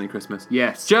charities Yes. only Christmas.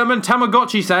 Yes. German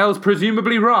Tamagotchi sales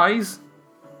presumably rise.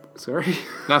 Sorry.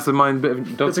 That's a bit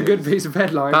of dog That's a news. good piece of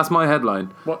headline. That's my headline.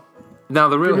 What? Now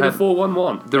the real Give me the head,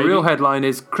 411. the baby. real headline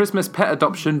is Christmas pet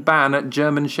adoption ban at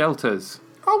German shelters.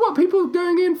 Oh, what? People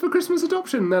going in for Christmas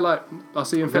adoption? They're like, I'll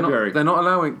see you in February. They're not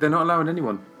allowing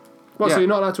anyone. What? So yeah. you're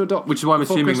not allowed to adopt? Which is why I'm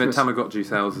before assuming Christmas? that Tamagotchi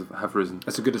sales have risen.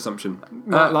 That's a good assumption.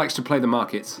 Mark likes to play the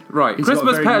markets. Right, He's got a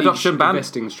Christmas very pet niche adoption ban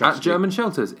investing at strategy. German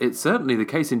shelters. It's certainly the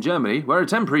case in Germany, where a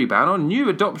temporary ban on new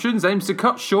adoptions aims to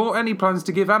cut short any plans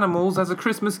to give animals as a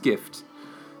Christmas gift.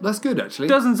 That's good, actually.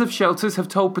 Dozens of shelters have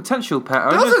told potential pet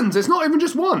owners... Dozens! It's not even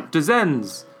just one.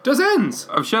 Dozens Dozens!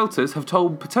 of shelters have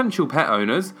told potential pet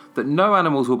owners that no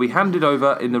animals will be handed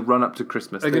over in the run-up to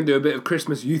Christmas. They can do a bit of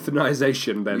Christmas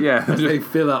euthanization then. Yeah. As they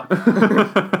fill up.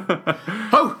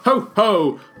 Ho, ho,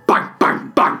 ho! Bang,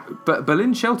 bang, bang! But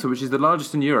Berlin Shelter, which is the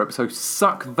largest in Europe, so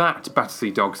suck that,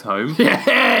 Battersea Dogs Home,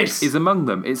 Yes! is among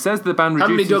them. It says the ban reduces...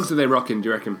 How many dogs are they rocking, do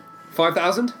you reckon?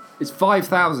 5,000? It's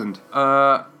 5,000.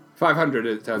 500,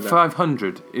 it turns out.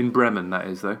 500 in Bremen, that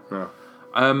is, though.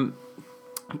 Oh.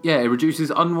 Yeah, it reduces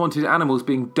unwanted animals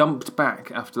being dumped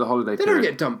back after the holiday They period.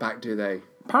 don't get dumped back, do they?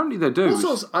 Apparently they do. What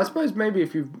sorts, I suppose maybe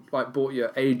if you've like bought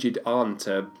your aged aunt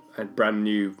a brand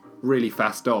new, really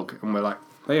fast dog, and we're like,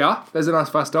 there you are, there's a nice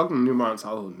fast dog, and your aunt's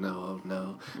like, oh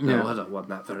no, Yeah. I don't want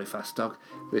that very fast dog.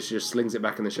 Then she just slings it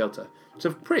back in the shelter. It's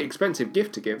a pretty expensive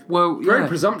gift to give. Well, Very yeah.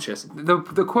 presumptuous. The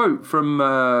quote from...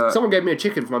 Someone gave me a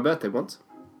chicken for my birthday once.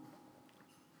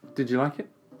 Did you like it?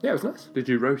 Yeah, it was nice. Did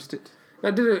you roast it?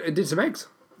 It did some eggs.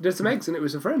 did some eggs, and it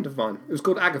was a friend of mine. It was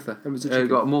called Agatha, and it was a chicken. It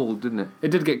got mauled, didn't it? It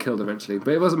did get killed eventually,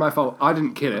 but it wasn't my fault. I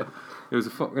didn't kill it. It was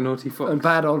a naughty fox. And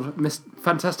bad old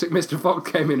fantastic Mr.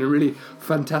 Fox came in and really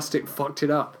fantastic fucked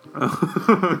it up.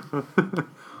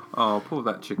 Oh, poor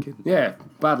that chicken. Yeah,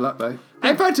 bad luck though.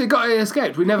 In fact, it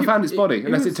escaped. We never found its body,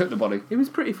 unless it took the body. It was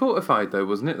pretty fortified, though,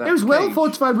 wasn't it? That It was well cage?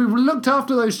 fortified. We looked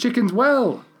after those chickens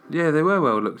well. Yeah, they were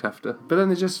well looked after. But then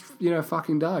they just,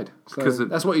 fucking died. So 'Cause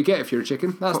that's what you get if you're a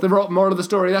chicken. That's the moral of the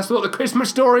story. That's what the Christmas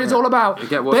story is all about. You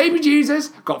get what- Baby Jesus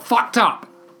got fucked up.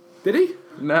 Did he?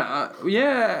 No,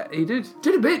 yeah, he did.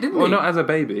 Did a bit, didn't Well, he? not as a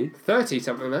baby. 30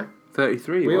 something though.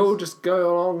 33. We was. all just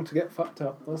go along to get fucked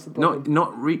up. That's the problem.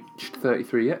 Not reached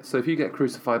 33 yet. So if you get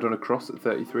crucified on a cross at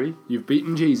 33, You've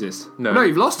beaten Jesus. No.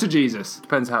 You've lost to Jesus.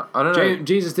 depends how. I don't know.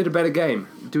 Jesus did a better game.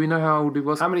 Do we know how old he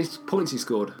was? How many points he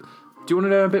scored? Do you want to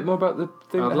know a bit more about the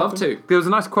thing? I'd that love happened? to. There was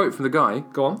a nice quote from the guy.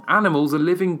 Go on. Animals are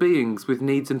living beings with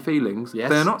needs and feelings. Yes.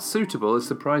 They are not suitable as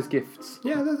surprise gifts.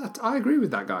 Yeah, I agree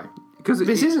with that guy. Because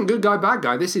This isn't good guy, bad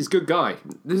guy. This is good guy.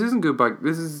 this isn't good.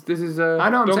 This is. I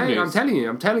know. dog I'm news.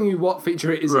 telling you what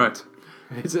feature it isn't. Right.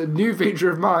 It's a new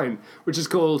feature of mine, which is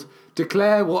called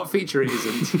 "Declare What Feature It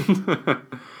Isn't."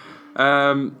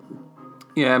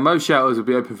 Yeah, most shelters will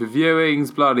be open for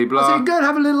viewings. Blah blah So blah. you go and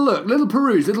have a little look, little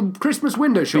peruse, little Christmas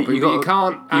window shopping. you But you got-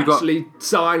 can't you got- actually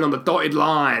sign on the dotted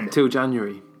line. Till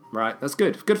January. Right, that's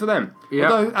good. Good for them.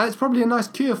 Yeah. Although it's probably a nice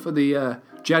cure for the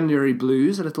January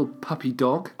blues. A little puppy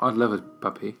dog. I'd love a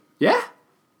puppy. Yeah?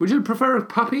 Would you prefer a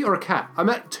puppy or a cat? I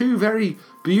met two very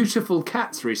beautiful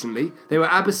cats recently. They were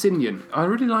Abyssinian. I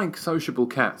really like sociable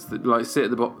cats that like sit at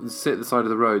the side of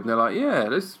the road and they're like, yeah,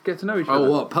 let's get to know each other.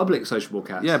 Oh, what? Public sociable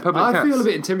cats? Yeah, public I cats. feel a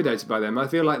bit intimidated by them. I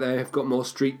feel like they have got more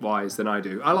streetwise than I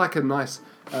do. I like a nice,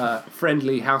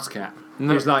 friendly house cat.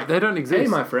 No, who's like, they don't exist. Hey,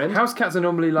 my friend. House cats are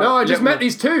normally like. No, I just little- met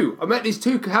these two. I met these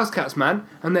two house cats, man,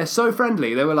 and they're so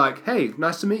friendly. They were like, "Hey,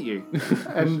 nice to meet you,"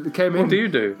 and came in. What do you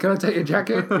do? Can I take your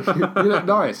jacket? You look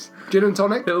nice. Gin and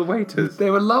tonic. little waiters.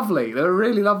 They were lovely. They were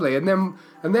really lovely. And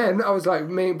then I was like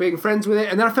being friends with it,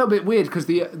 and then I felt a bit weird because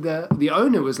the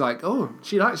owner was like, "Oh,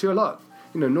 she likes you a lot."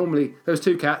 Normally there was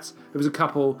two cats. There was a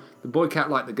couple. The boy cat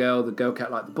liked the girl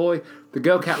cat liked the boy. The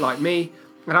girl cat liked me.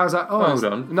 And I was like, "Oh, Hold it's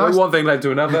on. nice." One thing led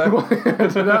to another.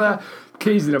 Another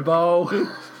keys in a bowl.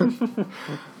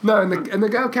 No, and the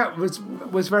girl cat was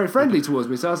very friendly towards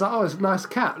me. So I was like, "Oh, it's a nice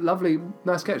cat, lovely,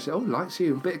 nice cat." She said, "Oh, likes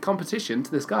you." A bit of competition to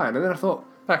this guy, and then I thought,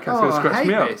 That cat's "Oh, gonna I scratch hate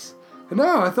me up." this."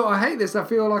 No, I thought I hate this. I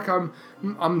feel like I'm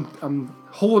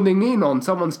horning in on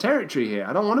someone's territory here.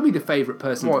 I don't want to be the favourite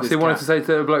person. What? to this So he wanted cat. to say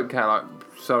to the bloke cat, like,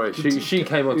 sorry, she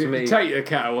came on to me. Take the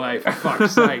cat away, for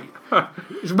fuck's sake!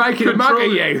 It's making a mug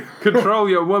of you. Control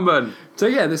your woman. So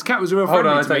yeah, this cat was real Hold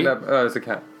friendly on, I to take me. that. Oh, it's a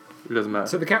cat. It doesn't matter.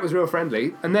 So the cat was real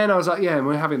friendly, and then I was like, "Yeah,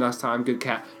 we're having a nice time, good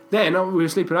cat." Then we were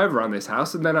sleeping over on this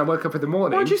house, and then I woke up in the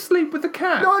morning. Why'd you sleep with the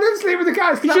cat? No, I didn't sleep with the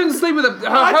cat. You shouldn't sleep with her. Her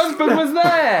husband was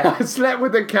there. I slept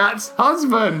with the cat's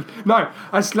husband. No,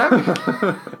 I slept.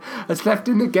 I slept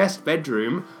in the guest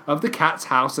bedroom of the cat's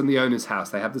house and the owner's house.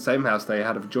 They have the same house. They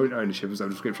had a joint ownership of some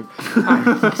description.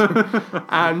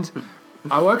 And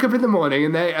I woke up in the morning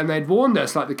and they'd warned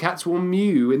us like the cats will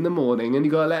mew in the morning and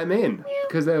you got to let them in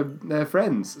because they're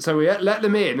friends. So we let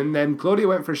them in, and then Claudia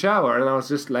went for a shower and I was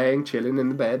just chilling in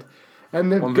the bed. And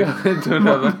the girl, to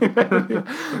another.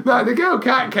 no, the girl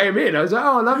cat came in. I was like,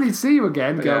 "Oh, lovely to see you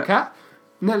again, girl Yeah. cat."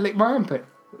 And then licked my armpit.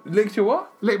 Licked your what?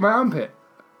 Licked my armpit.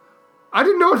 I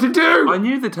didn't know what to do. I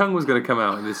knew the tongue was going to come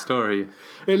out in this story.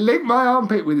 It licked my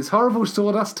armpit with its horrible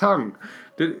sawdust tongue.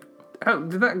 Did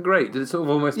that grate? Did it sort of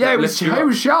almost Yeah, lift you it up?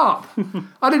 was sharp.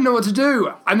 I didn't know what to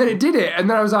do, and then it did it, and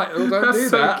then I was like, "Oh, don't do That's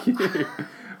so that." cute.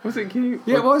 Was it cute?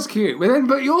 Yeah, it was cute.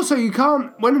 But you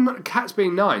can't when a cat's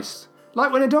being nice.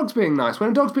 Like when a dog's being nice, when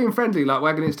a dog's being friendly, like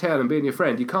wagging its tail and being your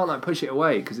friend, you can't push it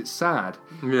away because it's sad.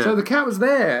 Yeah. So the cat was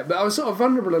there, but I was sort of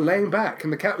vulnerable and laying back,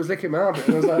 and the cat was licking my armpit,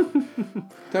 and I was like,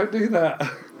 "Don't do that."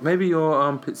 Maybe your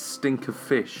armpits stink of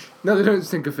fish. No, they don't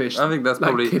stink of fish. I think that's like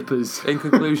probably. kippers. In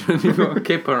conclusion, you've got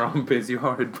kipper armpits, you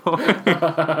horrid boy.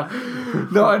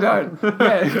 No, I don't.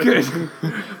 Yeah, good,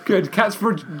 good. Cats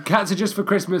are just for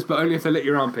Christmas, but only if they lick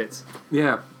your armpits.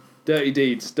 Yeah, Dirty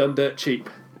deeds done dirt cheap,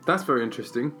 that's very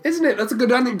interesting. isn't it? That's a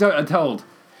good anecdote I told.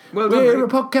 Well We're a done.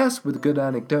 podcast with good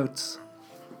anecdotes.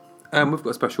 We've got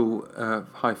a special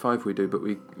high five we do, but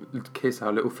we kiss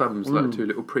our little thumbs like two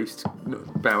little priests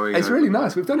bowing. It's over. really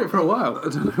nice. We've done it for a while. I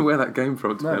don't know where that came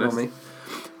from, to be No, honest. not me.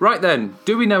 Right then,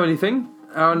 do we know anything?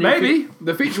 Our new Maybe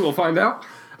the feature will find out.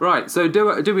 Right, so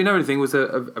Do We Know Anything was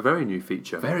a very new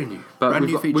feature. Very new. But Brand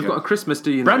new we've feature. got a Christmas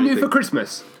Do You Know Brand new Anything. for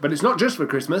Christmas. But it's not just for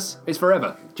Christmas, it's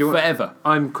forever. Do you want- Forever.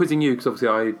 I'm quizzing you because obviously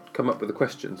I come up with a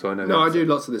question, so I know. No, the I answer.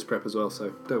 do lots of this prep as well,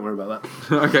 so don't worry about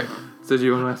that. Okay, so do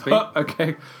you want to ask me?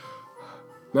 Okay.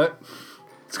 No.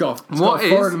 It's got a What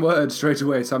is- foreign word straight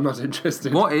away, so I'm not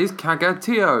interested. What is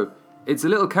Cagatio? It's a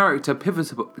little character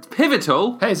pivotal. It's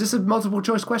pivotal. Hey, is this a multiple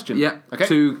choice question? Yeah. Okay.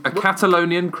 To a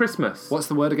Catalonian Christmas. What's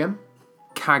the word again?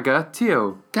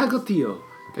 Cagatio. Cagotillo.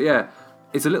 Yeah.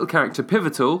 It's a little character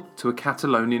pivotal to a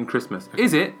Catalonian Christmas.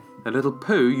 Is it a little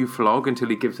poo you flog until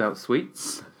he gives out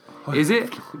sweets? Is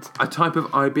it a type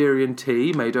of Iberian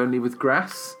tea made only with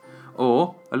grass?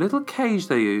 Or a little cage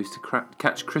they use to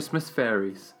catch Christmas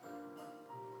fairies?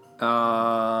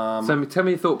 So tell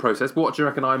me your thought process. What do you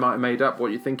reckon I might have made up?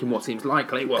 What you're thinking? What seems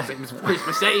likely? What seems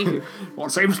Christmassy?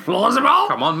 What seems plausible?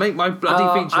 Come on, make my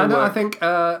bloody feature I know. I work. think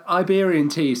Iberian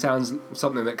tea sounds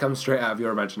something that comes straight out of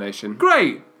your imagination.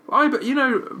 Great. But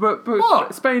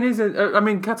What? Spain is. I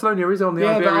mean, Catalonia is on the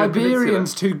Yeah, Iberian but Peninsula.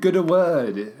 Iberian's too good a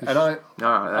word, and I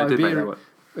did make that work.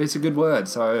 It's a good word,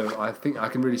 so I think I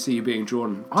can really see you being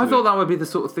drawn. I to thought it. that would be the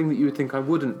sort of thing that you would think I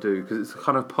wouldn't do because it's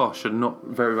kind of posh and not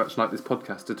very much like this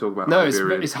podcast to talk about. No,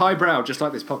 Iberian. it's highbrow, just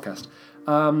like this podcast.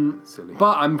 Silly.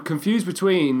 But I'm confused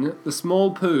between the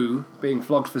small poo being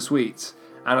flogged for sweets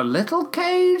and a little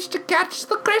cage to catch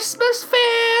the Christmas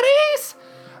fairies.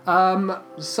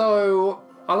 So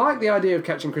I like the idea of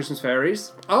catching Christmas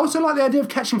fairies. I also like the idea of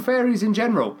catching fairies in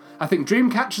general. I think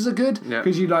dream catchers are good Yeah.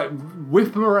 because you like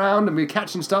whip them around and be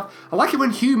catching stuff. I like it when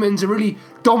humans are really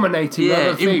dominating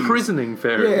other things. imprisoning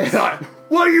fairies. Yeah, like,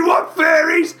 what do you want,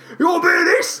 fairies? You want me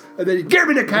this? And then you get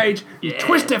them in a cage, you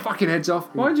twist their fucking heads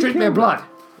off, Why'd and you drink kill their them? blood.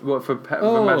 What for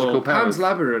magical powers? Pan's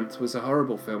Labyrinth was a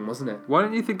horrible film, wasn't it? Why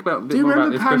don't you think about a bit Do you more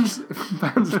remember about this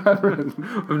Pan's Labyrinth?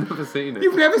 question? I've never seen it.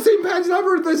 You've never seen Pan's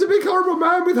Labyrinth? There's a big horrible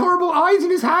man with horrible eyes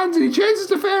in his hands and he chases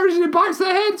the fairies and he bites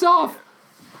their heads off.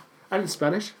 And in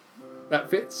Spanish. That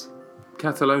fits.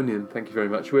 Catalonian, thank you very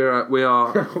much. We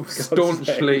are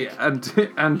staunchly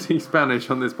anti-Spanish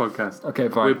on this podcast. Okay,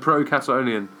 fine. We're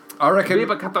pro-Catalonian. I reckon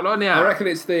Catalonia! I reckon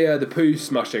it's the poo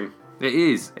smushing. It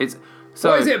is. It's so.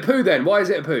 Why is it a poo then? Why is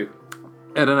it a poo?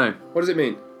 I don't know. What does it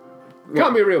mean?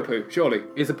 Can't be a real poo, surely.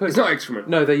 It's a poo. It's not excrement.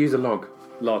 No, they use a log.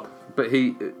 Log. But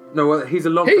he's a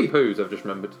log He? that poos. I've just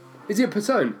remembered. Is he a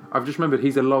person? I've just remembered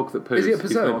he's a log that poos. Is he a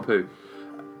He's person? not a poo.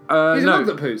 He's no, a log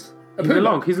that poos. he's a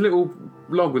log. He's a little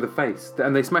log with a face,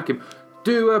 and they smack him.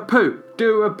 Do a poo,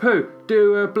 do a poo,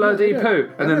 do a bloody No, they poo,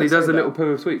 don't. and They then he don't does say a little that. poo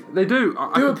of sweets. They do.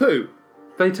 Do a poo,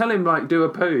 They tell him like do a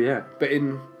poo. Yeah. but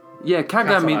in... Yeah.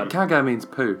 Catalan. Caga means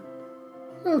poo.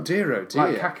 Oh dear, oh dear.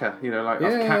 Like caca. You know, like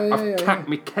Yeah, I've cacked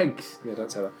me kegs. Yeah,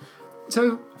 don't say that.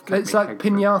 So, Can't it's be like kegs,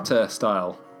 pinata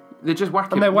style. They just whack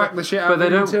And him. they whack the shit out but of they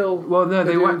him don't. until Well, no,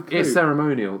 they they do whack. It's poo.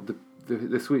 ceremonial.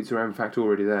 The sweets are in fact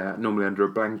already there, normally under a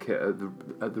blanket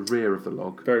at the rear of the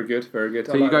log. Very good, very good.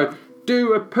 So you go,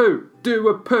 do a poo,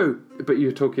 but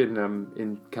you're talking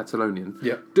in Catalonian.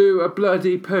 Yeah. Do a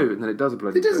bloody poo, and then it does a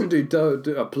bloody. It doesn't poo.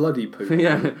 do a bloody poo.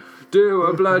 Yeah. Do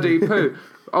a bloody poo.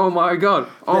 Oh my god.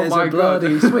 Oh There's my a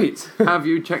bloody god. sweet. Have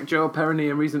you checked your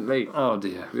perineum recently? Oh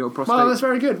dear. Your prostate. Well, that's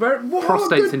very good.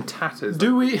 prostate's in tatters.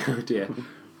 Do we... Oh dear.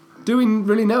 Do we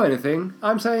really know anything?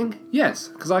 I'm saying yes,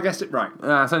 because I guessed it right.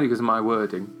 It's only because of my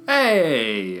wording.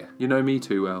 Hey! You know me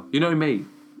too well. You know me.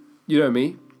 You know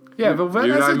me. Yeah, but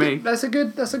you that's know a me. Good,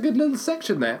 that's a good little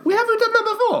section there. We haven't done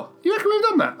that before. You reckon we've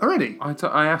done that already?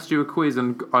 I asked you a quiz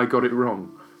and I got it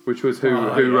wrong, which was who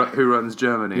yeah. who runs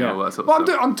Germany and all that sort of Well,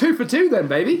 stuff. I'm 2 for 2 then,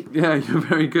 baby. Yeah, you're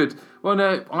very good. Well,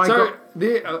 no, So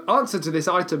the answer to this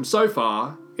item so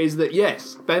far is that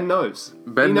yes, Ben knows.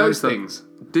 Ben he knows them. things.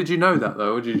 Did you know that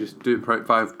though, or did you just do it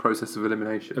by process of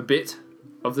elimination? A bit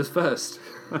of this first.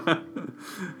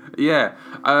 Yeah.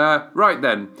 Right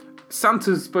then,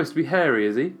 Santa's supposed to be hairy,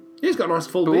 is he? He's got a nice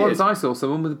full But beard. once I saw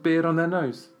someone with a beard on their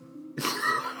nose.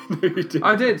 No, you didn't.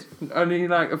 I did only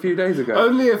like a few days ago.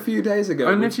 Only a few days ago.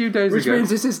 Only a few days which ago. means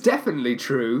this is definitely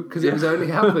true because it was only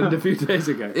happened a few days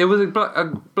ago. It was a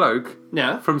bloke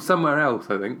Yeah. from somewhere else,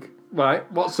 I think. Right.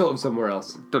 What sort of somewhere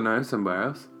else? Don't know, somewhere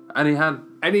else. And he had.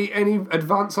 Any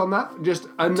advance on that? Just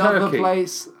another Turkey.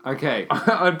 place. Okay.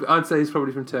 I'd say he's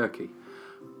probably from Turkey.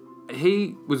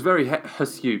 He was very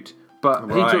hirsute, but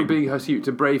he Right. took being hirsute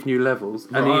to brave new levels,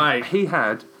 and Right. he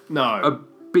had No. a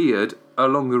beard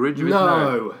along the ridge of his No.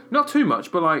 nose. Not too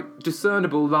much, but like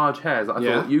discernible large hairs. I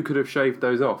Yeah. thought you could have shaved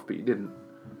those off, but you didn't.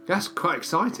 That's quite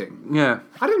exciting. Yeah.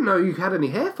 I didn't know you had any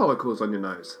hair follicles on your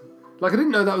nose. Like I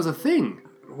didn't know that was a thing.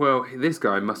 Well, this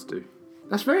guy must do.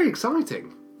 That's very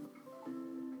exciting.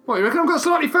 What, you reckon I've got a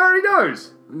slightly furry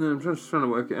nose? No, I'm just trying to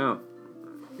work it out.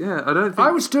 Yeah, I don't think.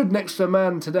 I was stood next to a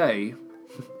man today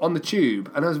on the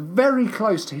tube, and I was very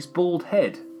close to his bald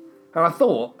head. And I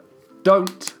thought,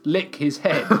 don't lick his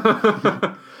head.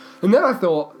 And then I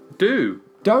thought,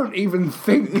 don't even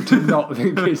think to not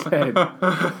lick his head.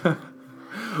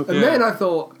 And then I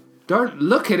thought, don't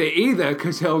look at it either,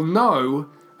 because he'll know.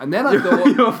 And then I thought...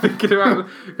 You're thinking about...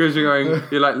 Because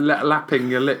you're like lapping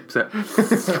your lips at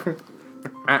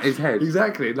his head.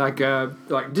 Exactly, like Did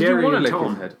Jerry you want to and lick Tom.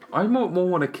 his head? I more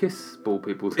want to kiss bald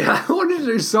people's heads. I wanted to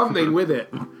do something with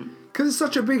it. Because it's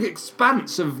such a big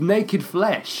expanse of naked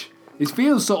flesh. It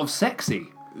feels sort of sexy.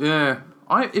 Yeah.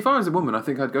 If I was a woman, I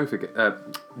think I'd go for gay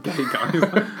guys.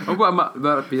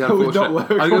 That'd be unfortunate. work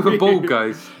I'd go for for bald you.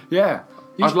 guys. Yeah.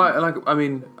 I'd I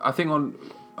mean, I think on...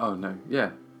 Oh, no.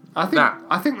 Yeah. I think that.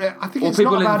 I think Or it's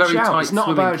people not a in bad very shout. tight It's not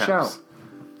a swimming bad caps. shout.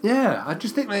 Yeah, I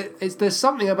just think that there's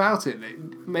something about it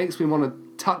that makes me want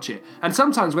to touch it. And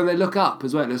sometimes when they look up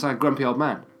as well, it's like a grumpy old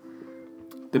man.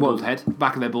 The bald head,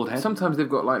 back of their bald head. Sometimes they've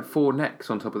got like 4 necks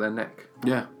on top of their neck.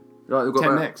 Yeah, Like they've got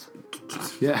 10 that- necks.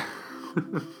 Yeah,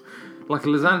 Like a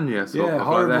lasagna sort yeah, of.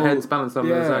 horrible. Like their heads balanced on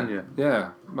yeah, lasagna. Yeah,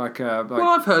 like Well,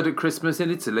 I've heard at Christmas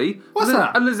in Italy, What's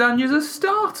that? a lasagna's a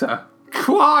starter.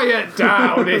 quiet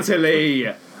down, Italy.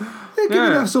 They're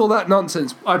giving Yeah. us all that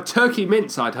nonsense. Turkey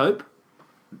mince, I'd hope.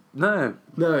 No,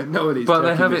 No, no one eats but turkey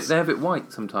they have mince. it. They have it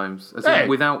white sometimes, as Hey. in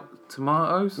without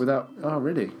tomatoes. Without, oh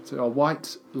really? So a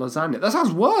white lasagna. That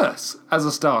sounds worse as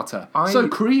a starter. I- So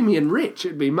creamy and rich,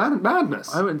 it'd be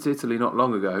madness. I went to Italy not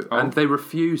long ago, and they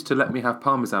refused to let me have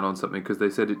parmesan on something because they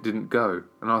said it didn't go.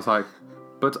 And I was like,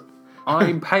 "But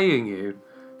I'm paying you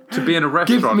to be in a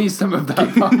restaurant." Give me some of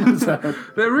that parmesan.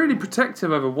 They're really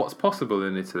protective over what's possible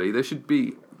in Italy. They should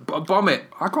be bomb it.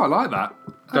 I quite like that.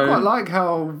 I Don't- quite like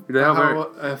how They are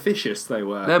officious they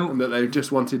were, Them- and that they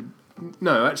just wanted.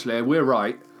 No, actually, we're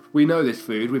right. We know this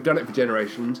food. We've done it for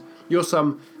generations. You're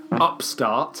some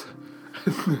upstart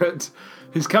that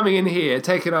is coming in here,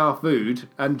 taking our food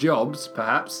and jobs,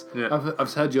 perhaps. Yeah.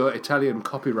 I've heard your Italian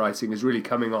copywriting is really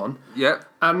coming on, Yep.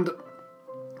 and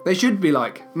they should be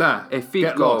like, nah, A fecal.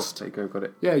 get lost. There you go, got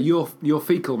it. Yeah, your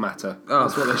fecal matter. Oh.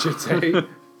 That's what they should say.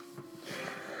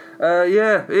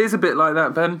 Yeah, it is a bit like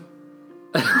that, Ben.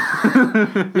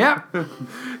 Yeah,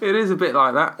 It is a bit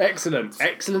like that.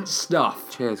 excellent stuff.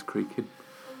 Chairs creaking.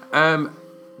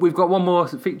 We've got one more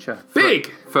feature.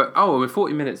 Big, We're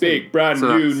 40 minutes in. brand So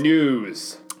that's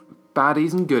news.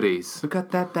 Baddies and goodies. We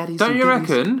got that baddies. Don't and you goodies.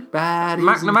 reckon?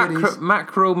 Baddies and goodies.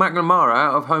 Mackerel McNamara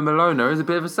out of Home Aloner is a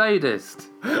bit of a sadist.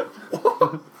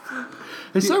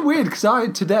 It's so weird because I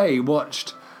today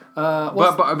watched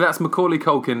But that's Macaulay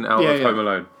Culkin out of Yeah. Home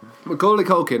Alone. Macaulay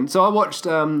Culkin. So I watched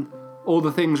All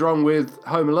the Things Wrong with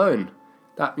Home Alone.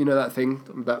 That that thing,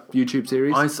 that YouTube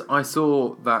series. I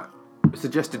saw that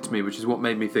suggested to me, which is what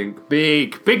made me think.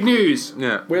 Big news.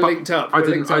 Yeah, We're but linked up. I We're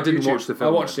didn't. linked I up didn't YouTube. watch the film.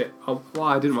 I watched it.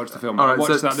 I didn't watch the film. All I right,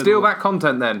 watched so that steal little, that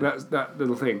content then. that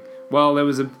little thing. Well, there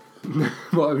was a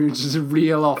just a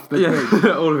reel off the Yeah,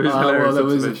 thing. all of his hilarious well, there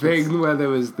was a observations. thing where there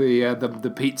was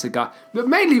the pizza guy. But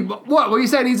mainly, what were you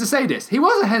saying? He's a sadist. He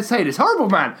was a sadist. Horrible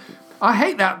man. I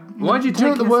hate that. Why'd you Do know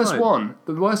take the his worst side? one?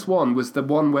 The worst one was the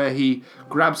one where he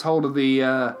grabs hold of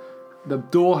the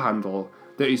door handle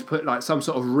that he's put like some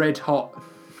sort of red hot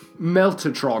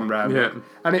meltatron round it, Yeah.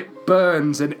 and it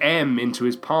burns an M into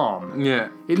his palm. Yeah.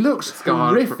 It looks Scarred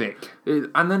horrific.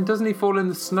 And then doesn't he fall in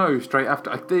the snow straight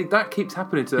after? I think that keeps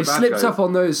happening to the He bad slips guys. up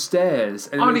on those stairs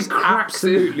and, Oh, and it's he cracks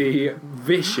it. absolutely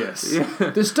vicious.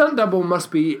 The stunt double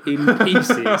must be in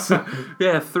pieces.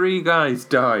 Yeah, 3 guys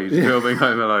died filming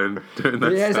Home Alone doing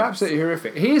that Yeah, it's stuff. absolutely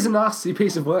horrific. He is a nasty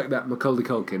piece of work, that Macaulay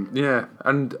Culkin. Yeah,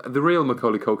 and the real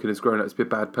Macaulay Culkin has grown up to be a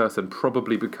bad person,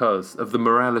 probably because of the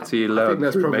morality he learned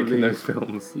that's through probably- making those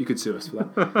films. You could sue us for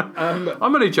that.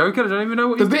 I'm only joking, I don't even know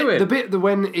what he's doing. The bit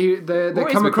when they What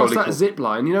is come across Macaulay that Culkin? zip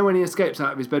line, you know when he escapes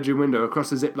out of his bedroom window across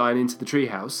the zip line into the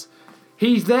treehouse?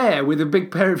 He's there with a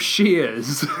big pair of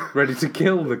shears. Ready to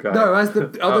kill the guy. No, as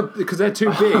the other, because they're too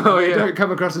big, Oh, they yeah. don't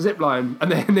come across the zip line.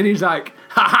 And then he's like,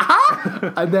 ha ha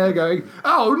ha! And they're going,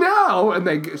 oh no! And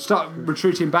they start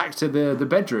retreating back to the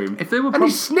bedroom. If they were and he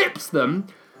snips the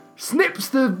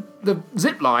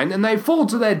zip line, and they fall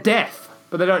to their death.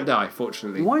 But they don't die,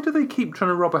 fortunately. Why do they keep trying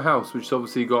to rob a house which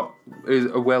obviously is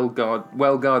a well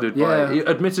guarded Yeah. by,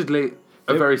 admittedly,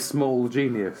 a very small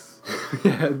genius?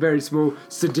 Yeah, very small,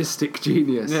 sadistic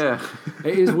genius. Yeah.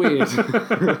 It is weird.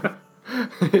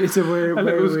 It's a weird,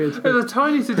 very weird. There's a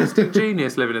tiny sadistic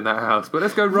genius living in that house, but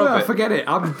let's go rob No, it. forget it.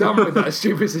 I'm done with that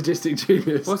stupid sadistic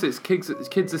genius. What's it? Kids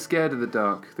are scared of the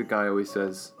dark, the guy always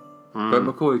says. But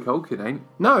Macaulay Culkin ain't.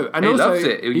 No, and He also loves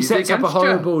it. He'll he use sets it up a against you.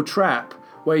 horrible trap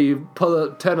where you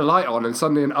turn a light on and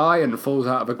suddenly an iron falls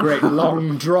out of a great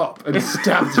long drop and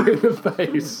stabs you in the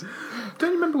face. Don't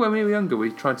you remember when we were younger,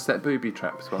 we tried to set booby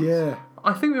traps once? Yeah.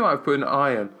 I think we might have put an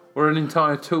iron or an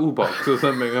entire toolbox or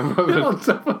something. On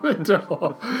top of the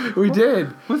door. We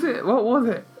did. Was it? What was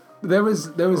it? There was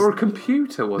Or a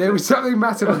computer, was there it? was something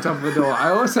massive on top of the door. I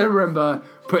also remember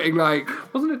putting like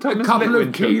Wasn't it a Thomas couple of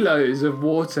Litwin? kilos of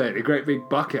water in a great big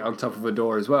bucket on top of a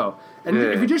door as well. And Yeah.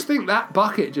 if you just think that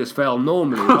bucket just fell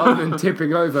normally rather than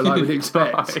tipping over like we'd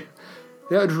expect,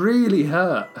 that would really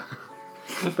hurt.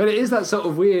 But it is that sort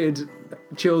of weird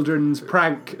children's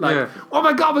prank, like, Yeah. oh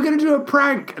my god, we're going to do a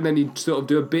prank, and then you sort of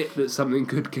do a bit that something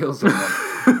could kill someone.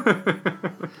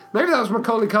 Maybe that was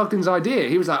Macaulay Culkin's idea.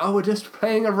 He was like, oh, we're just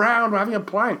playing around, we're having a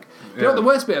prank. You know what the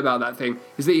worst bit about that thing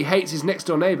is that he hates his next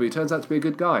door neighbour who turns out to be a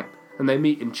good guy, and they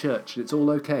meet in church, and it's all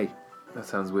okay. That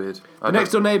sounds weird. The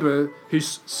next door neighbour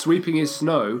who's sweeping his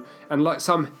snow, and like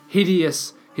some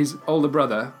hideous, his older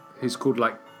brother, who's called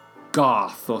like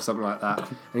Garth or something like that,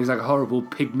 and he's like a horrible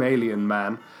Pygmalion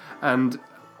man, and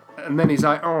then he's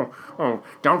like, oh,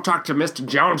 don't talk to Mr.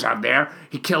 Jones out there.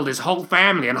 He killed his whole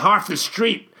family and half the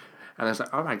street. And I was like,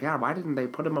 oh my god, why didn't they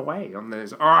put him away? And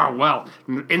there's, oh well,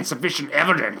 insufficient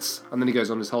evidence. And then he goes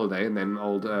on his holiday, and then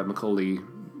old Macaulay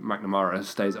McNamara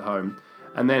stays at home,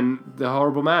 and then the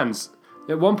horrible man's.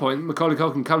 At one point, Macaulay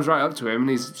Culkin comes right up to him, and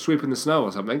he's sweeping the snow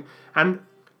or something, and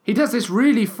he does this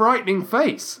really frightening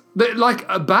face that, like,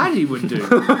 a baddie would do.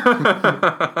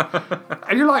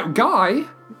 And you're like, guy,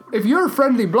 if you're a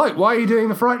friendly bloke, why are you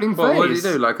doing a frightening face? What do you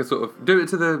do? Like a sort of... Do it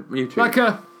to the YouTube.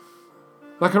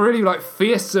 Like a really, like,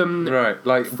 fearsome, Right,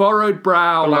 like... furrowed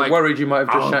brow, Like worried you might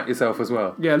have just shat yourself as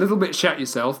well. yeah, a little bit shat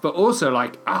yourself, but also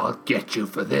like, I'll get you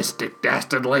for this, Dick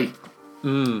Dastardly.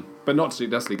 But not Dick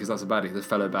Dastardly, because that's a baddie, the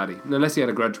fellow baddie. Unless he had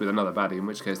a grudge with another baddie, in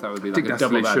which case that would be like Dick a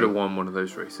double Dastardly should have baddie. won one of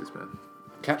those races, man.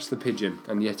 Catch the pigeon,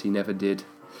 and yet he never did.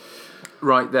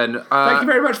 Right then. Thank you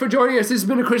very much for joining us. This has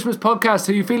been a Christmas podcast.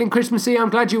 Are you feeling Christmassy? I'm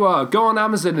glad you are. Go on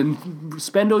Amazon and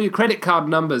spend all your credit card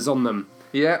numbers on them.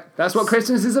 Yeah. That's what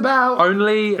Christmas is about.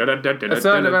 Only a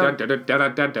certain amount...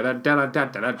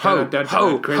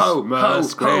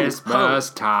 Christmas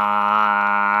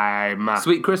time.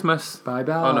 Sweet Christmas. Bye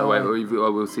bye. Oh no, wait,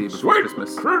 we'll see you before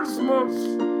Christmas.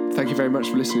 Christmas. Thank you very much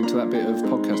for listening to that bit of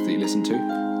podcast that you listened to.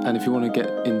 And if you want to get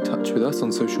in touch with us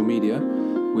on social media,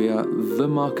 we are The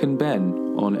Mark and Ben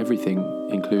on everything,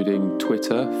 including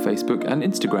Twitter, Facebook, and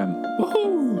Instagram.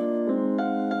 Woohoo!